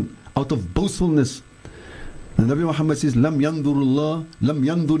grond out of boastfulness. The Nabi Muhammad says, Lam yandurillahu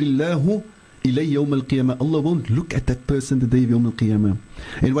ilay yawm al-qiyamah. Allah won't look at that person the day of yawm al-qiyamah.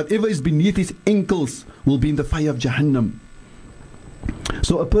 And whatever is beneath his ankles will be in the fire of Jahannam.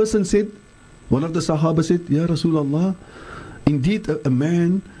 So a person said, one of the Sahaba said, Ya Rasulullah, indeed a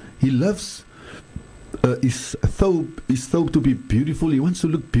man, he loves his thawb to be beautiful. He wants to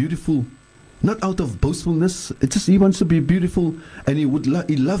look beautiful, not out of boastfulness. It's just he wants to be beautiful, and he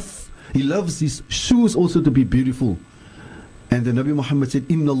loves his shoes also to be beautiful. And the Nabi Muhammad said,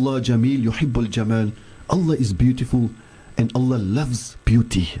 Inna Allah jameel yuhibbul jamal. Allah is beautiful and Allah loves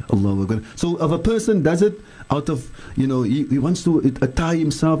beauty. Allahu Akbar. So if a person does it out of, he wants to attire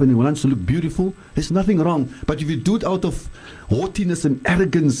himself and he wants to look beautiful, there's nothing wrong. But if you do it out of haughtiness and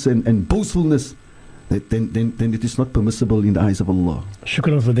arrogance and boastfulness, then it is not permissible in the eyes of Allah.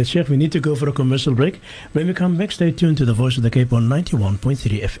 Shukran for that, Sheikh. We need to go for a commercial break. When we come back, stay tuned to the Voice of the Cape on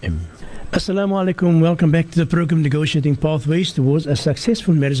 91.3 FM. Assalamu alaikum. Welcome back to the program Negotiating Pathways Towards a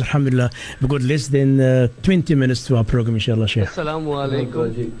Successful Marriage. Alhamdulillah, we've got less than 20 minutes to our program, inshallah, Sheikh. Assalamu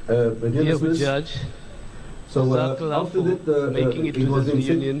alaikum. Dear Judge, so after that, making it to this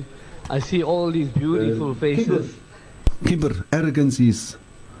reunion, I see all these beautiful faces. Kibr, arrogance is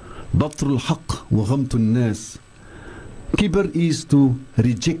بطر الحق وغمط الناس. Kibr is to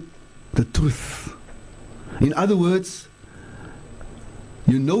reject the truth. In other words,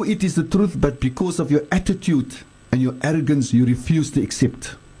 you know it is the truth, but because of your attitude and your arrogance, you refuse to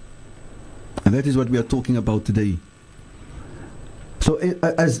accept. And that is what we are talking about today. So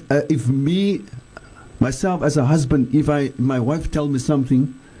if myself as a husband, if my wife tells me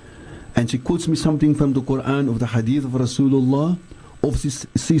something and she quotes me something from the Quran or the Hadith of Rasulullah, or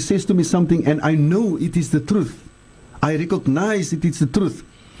she says to me something and I know it is the truth, I recognize it is the truth,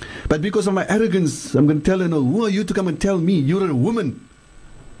 but because of my arrogance, I'm going to tell her, no, who are you to come and tell me you're a woman?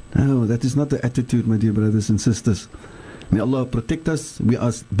 No, that is not the attitude, my dear brothers and sisters. May Allah protect us. We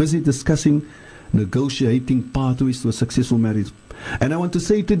are busy discussing negotiating pathways to a successful marriage. And I want to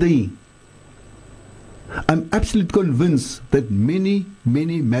say today, I'm absolutely convinced that many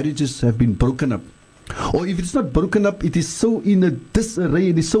marriages have been broken up. Or if it's not broken up, it is so in a disarray,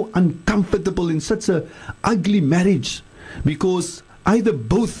 it is so uncomfortable in such a ugly marriage, because either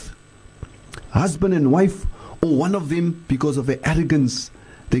both husband and wife, or one of them, because of their arrogance,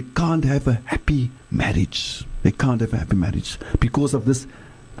 they can't have a happy marriage. They can't have a happy marriage because of this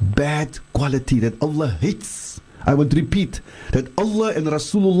bad quality that Allah hates. I want to repeat that Allah and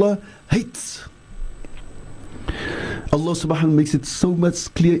Rasulullah hates. Allah subhanahu wa ta'ala makes it so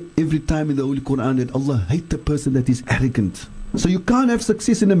much clear every time in the Holy Quran that Allah hates the person that is arrogant. So you can't have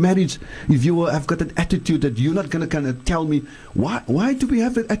success in a marriage if you have got an attitude that you're not going to kind of tell me, why do we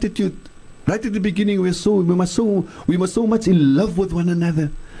have that attitude? Right at the beginning we were so much in love with one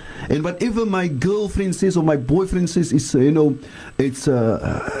another. And whatever my girlfriend says or my boyfriend says is, it's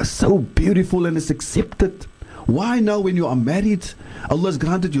so beautiful and it's accepted. Why now when you are married, Allah has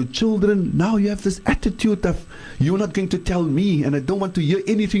granted you children, now you have this attitude of you're not going to tell me and I don't want to hear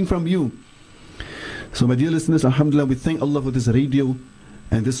anything from you. So my dear listeners, alhamdulillah, we thank Allah for this radio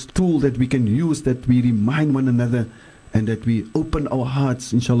and this tool that we can use, that we remind one another and that we open our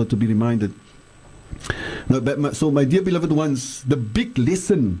hearts, inshallah, to be reminded. So my dear beloved ones, the big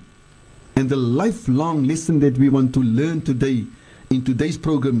lesson and the lifelong lesson that we want to learn today in today's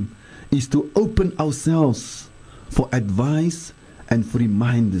program is to open ourselves for advice and for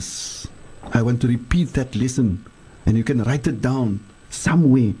reminders. I want to repeat that lesson, and you can write it down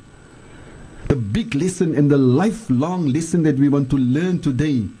somewhere. The big lesson and the lifelong lesson that we want to learn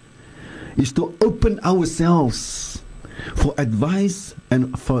today is to open ourselves for advice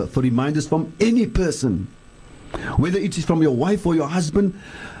and for reminders from any person, whether it is from your wife or your husband,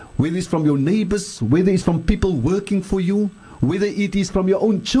 whether it's from your neighbors, whether it's from people working for you, whether it is from your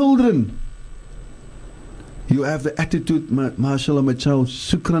own children. You have the attitude, mashallah, my child,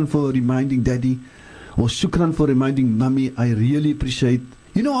 shukran for reminding daddy, or shukran for reminding mommy, I really appreciate.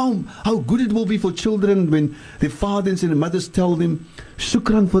 You know how good it will be for children when their fathers and mothers tell them,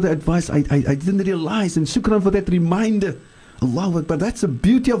 shukran for the advice, I didn't realize, and shukran for that reminder. Allahu Akbar, that's the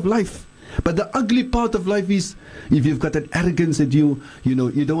beauty of life. But the ugly part of life is if you've got that arrogance that you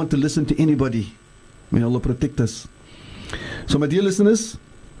don't want to listen to anybody. May Allah protect us. So my dear listeners,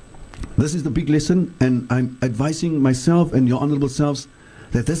 this is the big lesson, and I'm advising myself and your honorable selves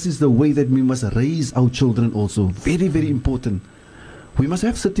that this is the way that we must raise our children also. Very, very important. We must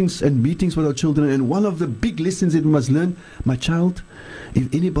have sittings and meetings with our children, and one of the big lessons that we must learn, my child,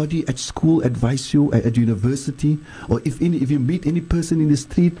 if anybody at school advise you, at university, or if you meet any person in the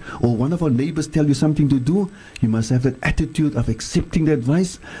street, or one of our neighbors tell you something to do, you must have that attitude of accepting the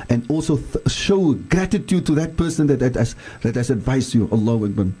advice and also show gratitude to that person that has advised you. Allahu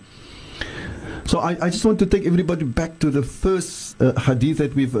Akbar. So I just want to take everybody back to the first hadith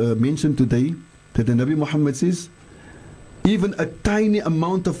that we've mentioned today, that the Nabi Muhammad says, even a tiny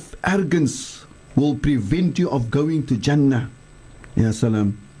amount of arrogance will prevent you of going to Jannah. Ya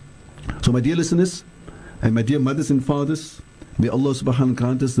salam. So my dear listeners, and my dear mothers and fathers, may Allah subhanahu wa ta'ala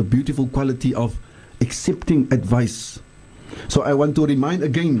grant us the beautiful quality of accepting advice. So I want to remind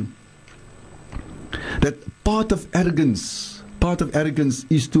again that part of arrogance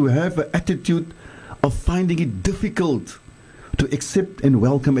is to have an attitude of finding it difficult to accept and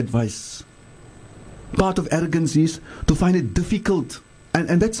welcome advice. Part of arrogance is to find it difficult.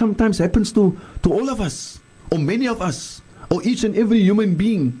 And that sometimes happens to all of us, or many of us, or each and every human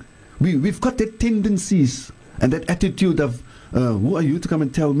being. We've got that tendencies and that attitude of, who are you to come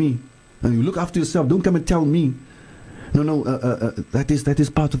and tell me? And you look after yourself, don't come and tell me. No, that is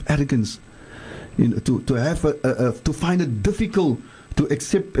part of arrogance. You know, to find it difficult to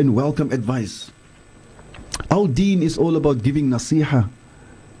accept and welcome advice. Our deen is all about giving nasiha,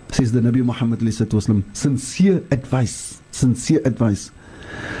 says the Nabi Muhammad ﷺ, sincere advice, sincere advice.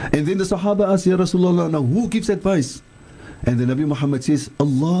 And then the Sahaba asked, Ya Rasulullah, now who gives advice? And the Nabi Muhammad says,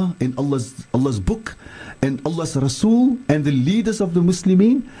 Allah and Allah's book and Allah's Rasul and the leaders of the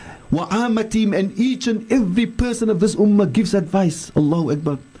Muslimin, wa'amatim, and each and every person of this ummah gives advice. Allahu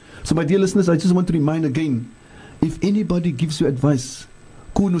Akbar. So my dear listeners, I just want to remind again, if anybody gives you advice,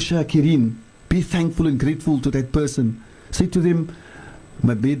 kunu shakirin, be thankful and grateful to that person. Say to them,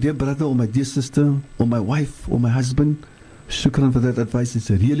 my dear brother or my dear sister or my wife or my husband, shukran for that advice, it's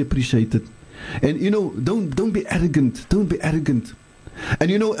really appreciated. And you know, don't be arrogant, don't be arrogant. And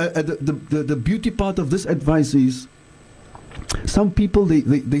you know, the beauty part of this advice is, some people,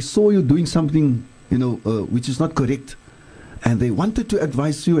 they saw you doing something, you know, which is not correct, and they wanted to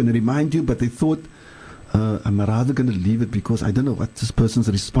advise you and remind you, but they thought, I'm rather going to leave it because I don't know what this person's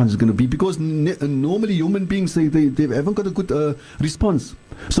response is going to be, because normally human beings, they haven't got a good response,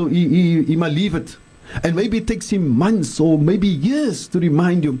 so he might leave it. And maybe it takes him months or maybe years to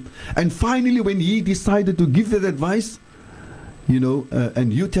remind you. And finally, when he decided to give that advice, you know,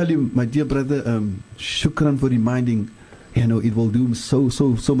 and you tell him, my dear brother, shukran for reminding, you know, it will do him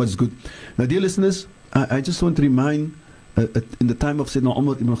so much good. Now, dear listeners, I just want to remind, in the time of Sayyidina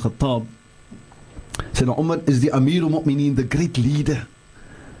Umar ibn Khattab, Sayyidina Umar is the Amir al-Mu'mineen, the great leader,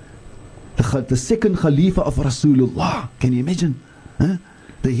 the second Khalifa of Rasulullah. Can you imagine? Huh?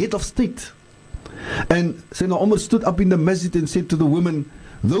 The head of state. And Sayyidina Umar stood up in the masjid and said to the women,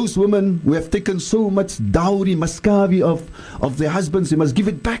 those women who have taken so much dowry, maskavi of their husbands, they must give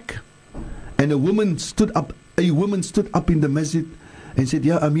it back. And a woman stood up in the masjid and said,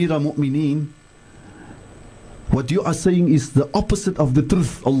 Ya Amir al-Mu'mineen, what you are saying is the opposite of the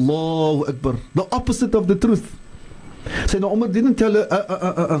truth. Allahu Akbar. The opposite of the truth. Sayyidina Umar didn't tell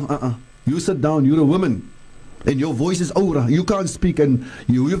her, you sit down, you're a woman. And your voice is aura, you can't speak, and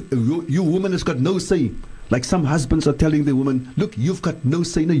you woman has got no say. Like some husbands are telling the woman, look, you've got no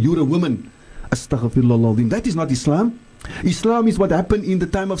say, no, you're a woman. Astaghfirullah. That is not Islam. Islam is what happened in the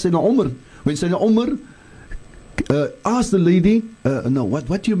time of Sayyidina Umar. When Sayyidina Umar asked the lady, no,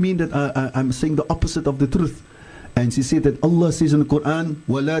 what do you mean that I'm saying the opposite of the truth? And she said that Allah says in the Quran,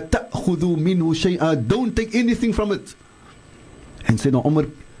 وَلَا تَأْخُذُوا مِنْهُ شَيْئًا, don't take anything from it. And Sayyidina Umar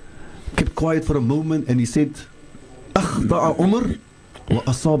kept quiet for a moment and he said, أخطأ عمر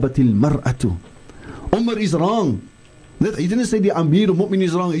وأصابت المرأة. Umar is wrong. He didn't say the Amir al-Mu'min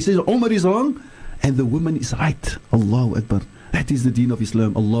is wrong. He says Umar is wrong and the woman is right. Allahu Akbar. That is the deen of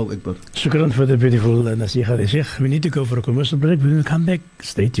Islam. Allahu Akbar. Shukran for the beautiful nasiha, Sheikh. We need to go for a commercial break. We will come back.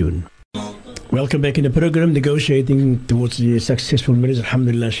 Stay tuned. Welcome back in the program, negotiating towards the successful marriage.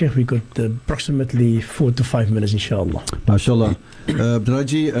 Alhamdulillah, Sheikh, we got approximately 4 to 5 minutes, inshallah. MashaAllah.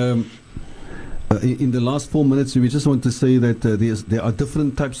 Abduraji, in the last 4 minutes, we just want to say that there are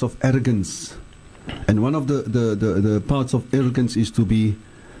different types of arrogance. And one of the parts of arrogance is to be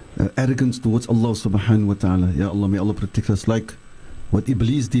arrogance towards Allah subhanahu wa ta'ala. Ya Allah, may Allah protect us. Like what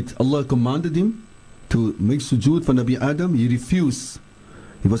Iblis did. Allah commanded him to make sujood for Nabi Adam. He refused.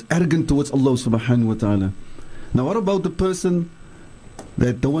 He was arrogant towards Allah subhanahu wa ta'ala. Now what about the person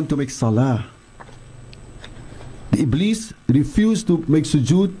that don't want to make salah? The Iblis refused to make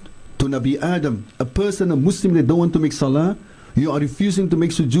sujood to Nabi Adam. A person, a Muslim that don't want to make salah, you are refusing to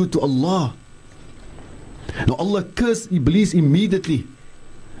make sujood to Allah. Now Allah cursed Iblis immediately.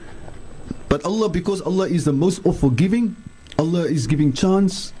 But Allah, because Allah is the most forgiving, Allah is giving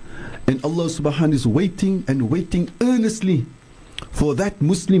chance, and Allah subhanahu is waiting and waiting earnestly for that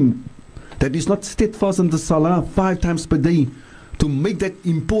Muslim that is not steadfast in the salah 5 times per day to make that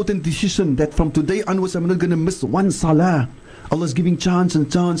important decision that from today onwards I'm not going to miss one salah. Allah's giving chance,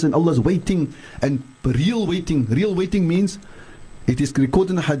 and Allah's waiting, and real waiting. Real waiting means, it is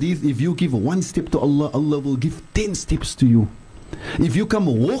recorded in the hadith, if you give 1 step to Allah, Allah will give 10 steps to you. If you come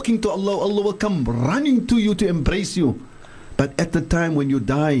walking to Allah, Allah will come running to you to embrace you. But at the time when you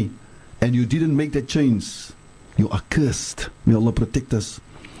die and you didn't make that change, you are cursed. May Allah protect us.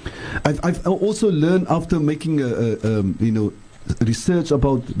 I've also learned after making research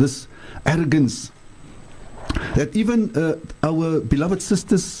about this arrogance, that even our beloved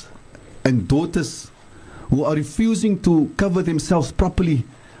sisters and daughters who are refusing to cover themselves properly,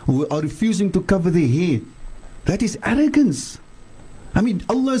 who are refusing to cover their hair. That is arrogance. I mean,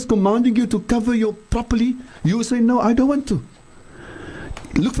 Allah is commanding you to cover your properly. You say, no, I don't want to.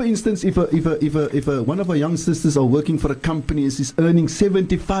 Look, for instance, if one of our young sisters are working for a company and she's earning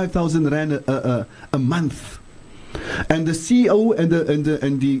 75,000 rand a month, and the CEO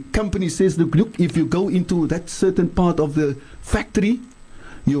and the company says, look, if you go into that certain part of the factory,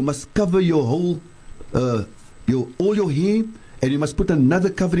 you must cover your whole all your hair, and you must put another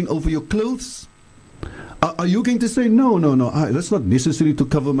covering over your clothes. Are you going to say, no, that's not necessary to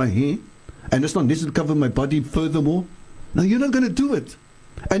cover my hair, and it's not necessary to cover my body furthermore? No, you're not going to do it.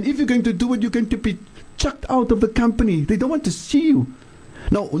 And if you're going to do it, you're going to be chucked out of the company. They don't want to see you.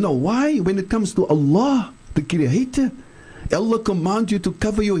 No, why? When it comes to Allah, the Creator, Allah commands you to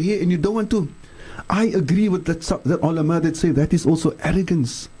cover your hair and you don't want to. I agree with that ulama that say that is also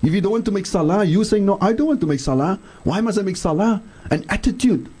arrogance. If you don't want to make salah, you saying, no, I don't want to make salah. Why must I make salah? An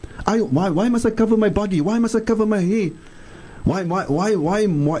attitude. Why must I cover my body? Why must I cover my hair?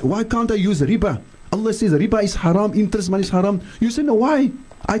 Why can't I use riba? Allah says riba is haram, interest money is haram. You say, no, why?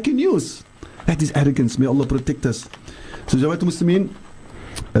 I can use. That is arrogance. May Allah protect us. So, Jawat Muslimin,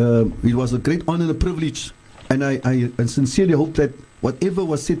 it was a great honor and a privilege, and I sincerely hope that whatever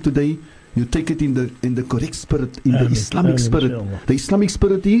was said today, you take it in the correct spirit, in the Islamic spirit. The Islamic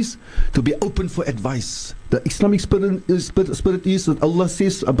spirit is to be open for advice. The Islamic spirit is that Allah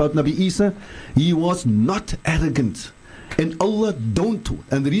says about Nabi Isa, he was not arrogant. And Allah don't.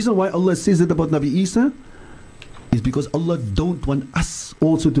 And the reason why Allah says it about Nabi Isa is because Allah don't want us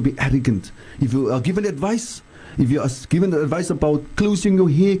also to be arrogant. If you are given advice, if you are given advice about closing your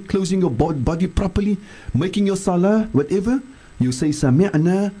hair, closing your body properly, making your salah, whatever, you say,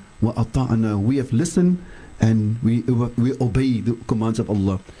 Sami'na wa ata'na. We have listened and we obey the commands of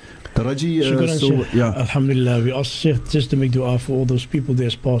Allah. Taraji, Alhamdulillah, we ask Sheikh just to make dua for all those people that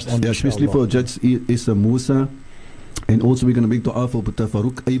has passed on. Yeah, especially for Judge Isa Musa. And also we're going to make dua for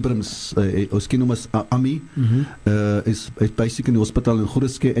Sheigh Abrams, ons ken hom as Ami, is basically in the hospital in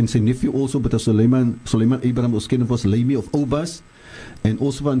Goreske, and sy nephew also, but Suleiman Abraham, ons ken hom as Laimi of Obas, and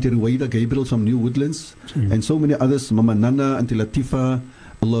also van Sheigh Gabriels from New Woodlands, and so many others, Mama Nana, Auntie Latifa.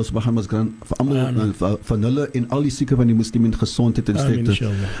 Allah subhanahu wa ta'ala vir almal van hulle en al die sieke van die muslimin gesondheid en sterkte.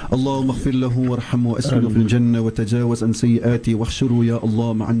 Allahumma ighfir lahu warhamhu askinhu fil janna wa tajawaz an sayyiati waghshuru ya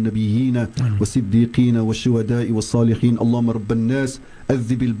Allah ma'an nabiyyin wa siddiqin wa shuhada'i was salihin. Allahumma rabban nas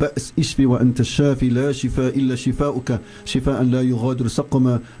أذب البأس اشفي وأنت الشافي لا شفاء إلا شفاؤك شفاء لا يغادر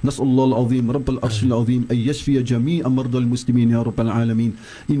سقما. نسأل الله العظيم رب العرش العظيم أن يشفي جميع مرضى المسلمين يا رب العالمين.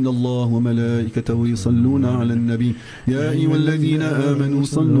 إن الله وملائكته يصلون على النبي يا أيها الذين آمنوا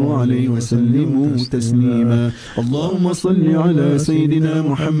صلوا عليه وسلموا تسليما. اللهم صل على سيدنا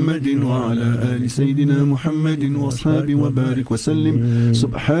محمد وعلى آل سيدنا محمد وأصحابه وبارك وسلم.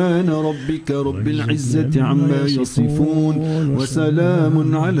 سبحان ربك رب العزة عما يصفون وسلام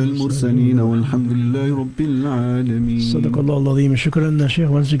على المرسلين والحمد لله رب العالمين. صدق الله العظيم. شكرا Sheikh.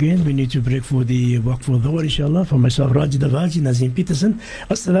 Once again we need to break for the walk for Dhuhr inshallah. For myself Rajid Avaji, Nazim Peterson.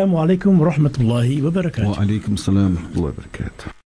 Assalamu alaikum wa rahmatullahi wa barakatuh. Wa alaikum salam wa rahmatullahi wa barakatuh.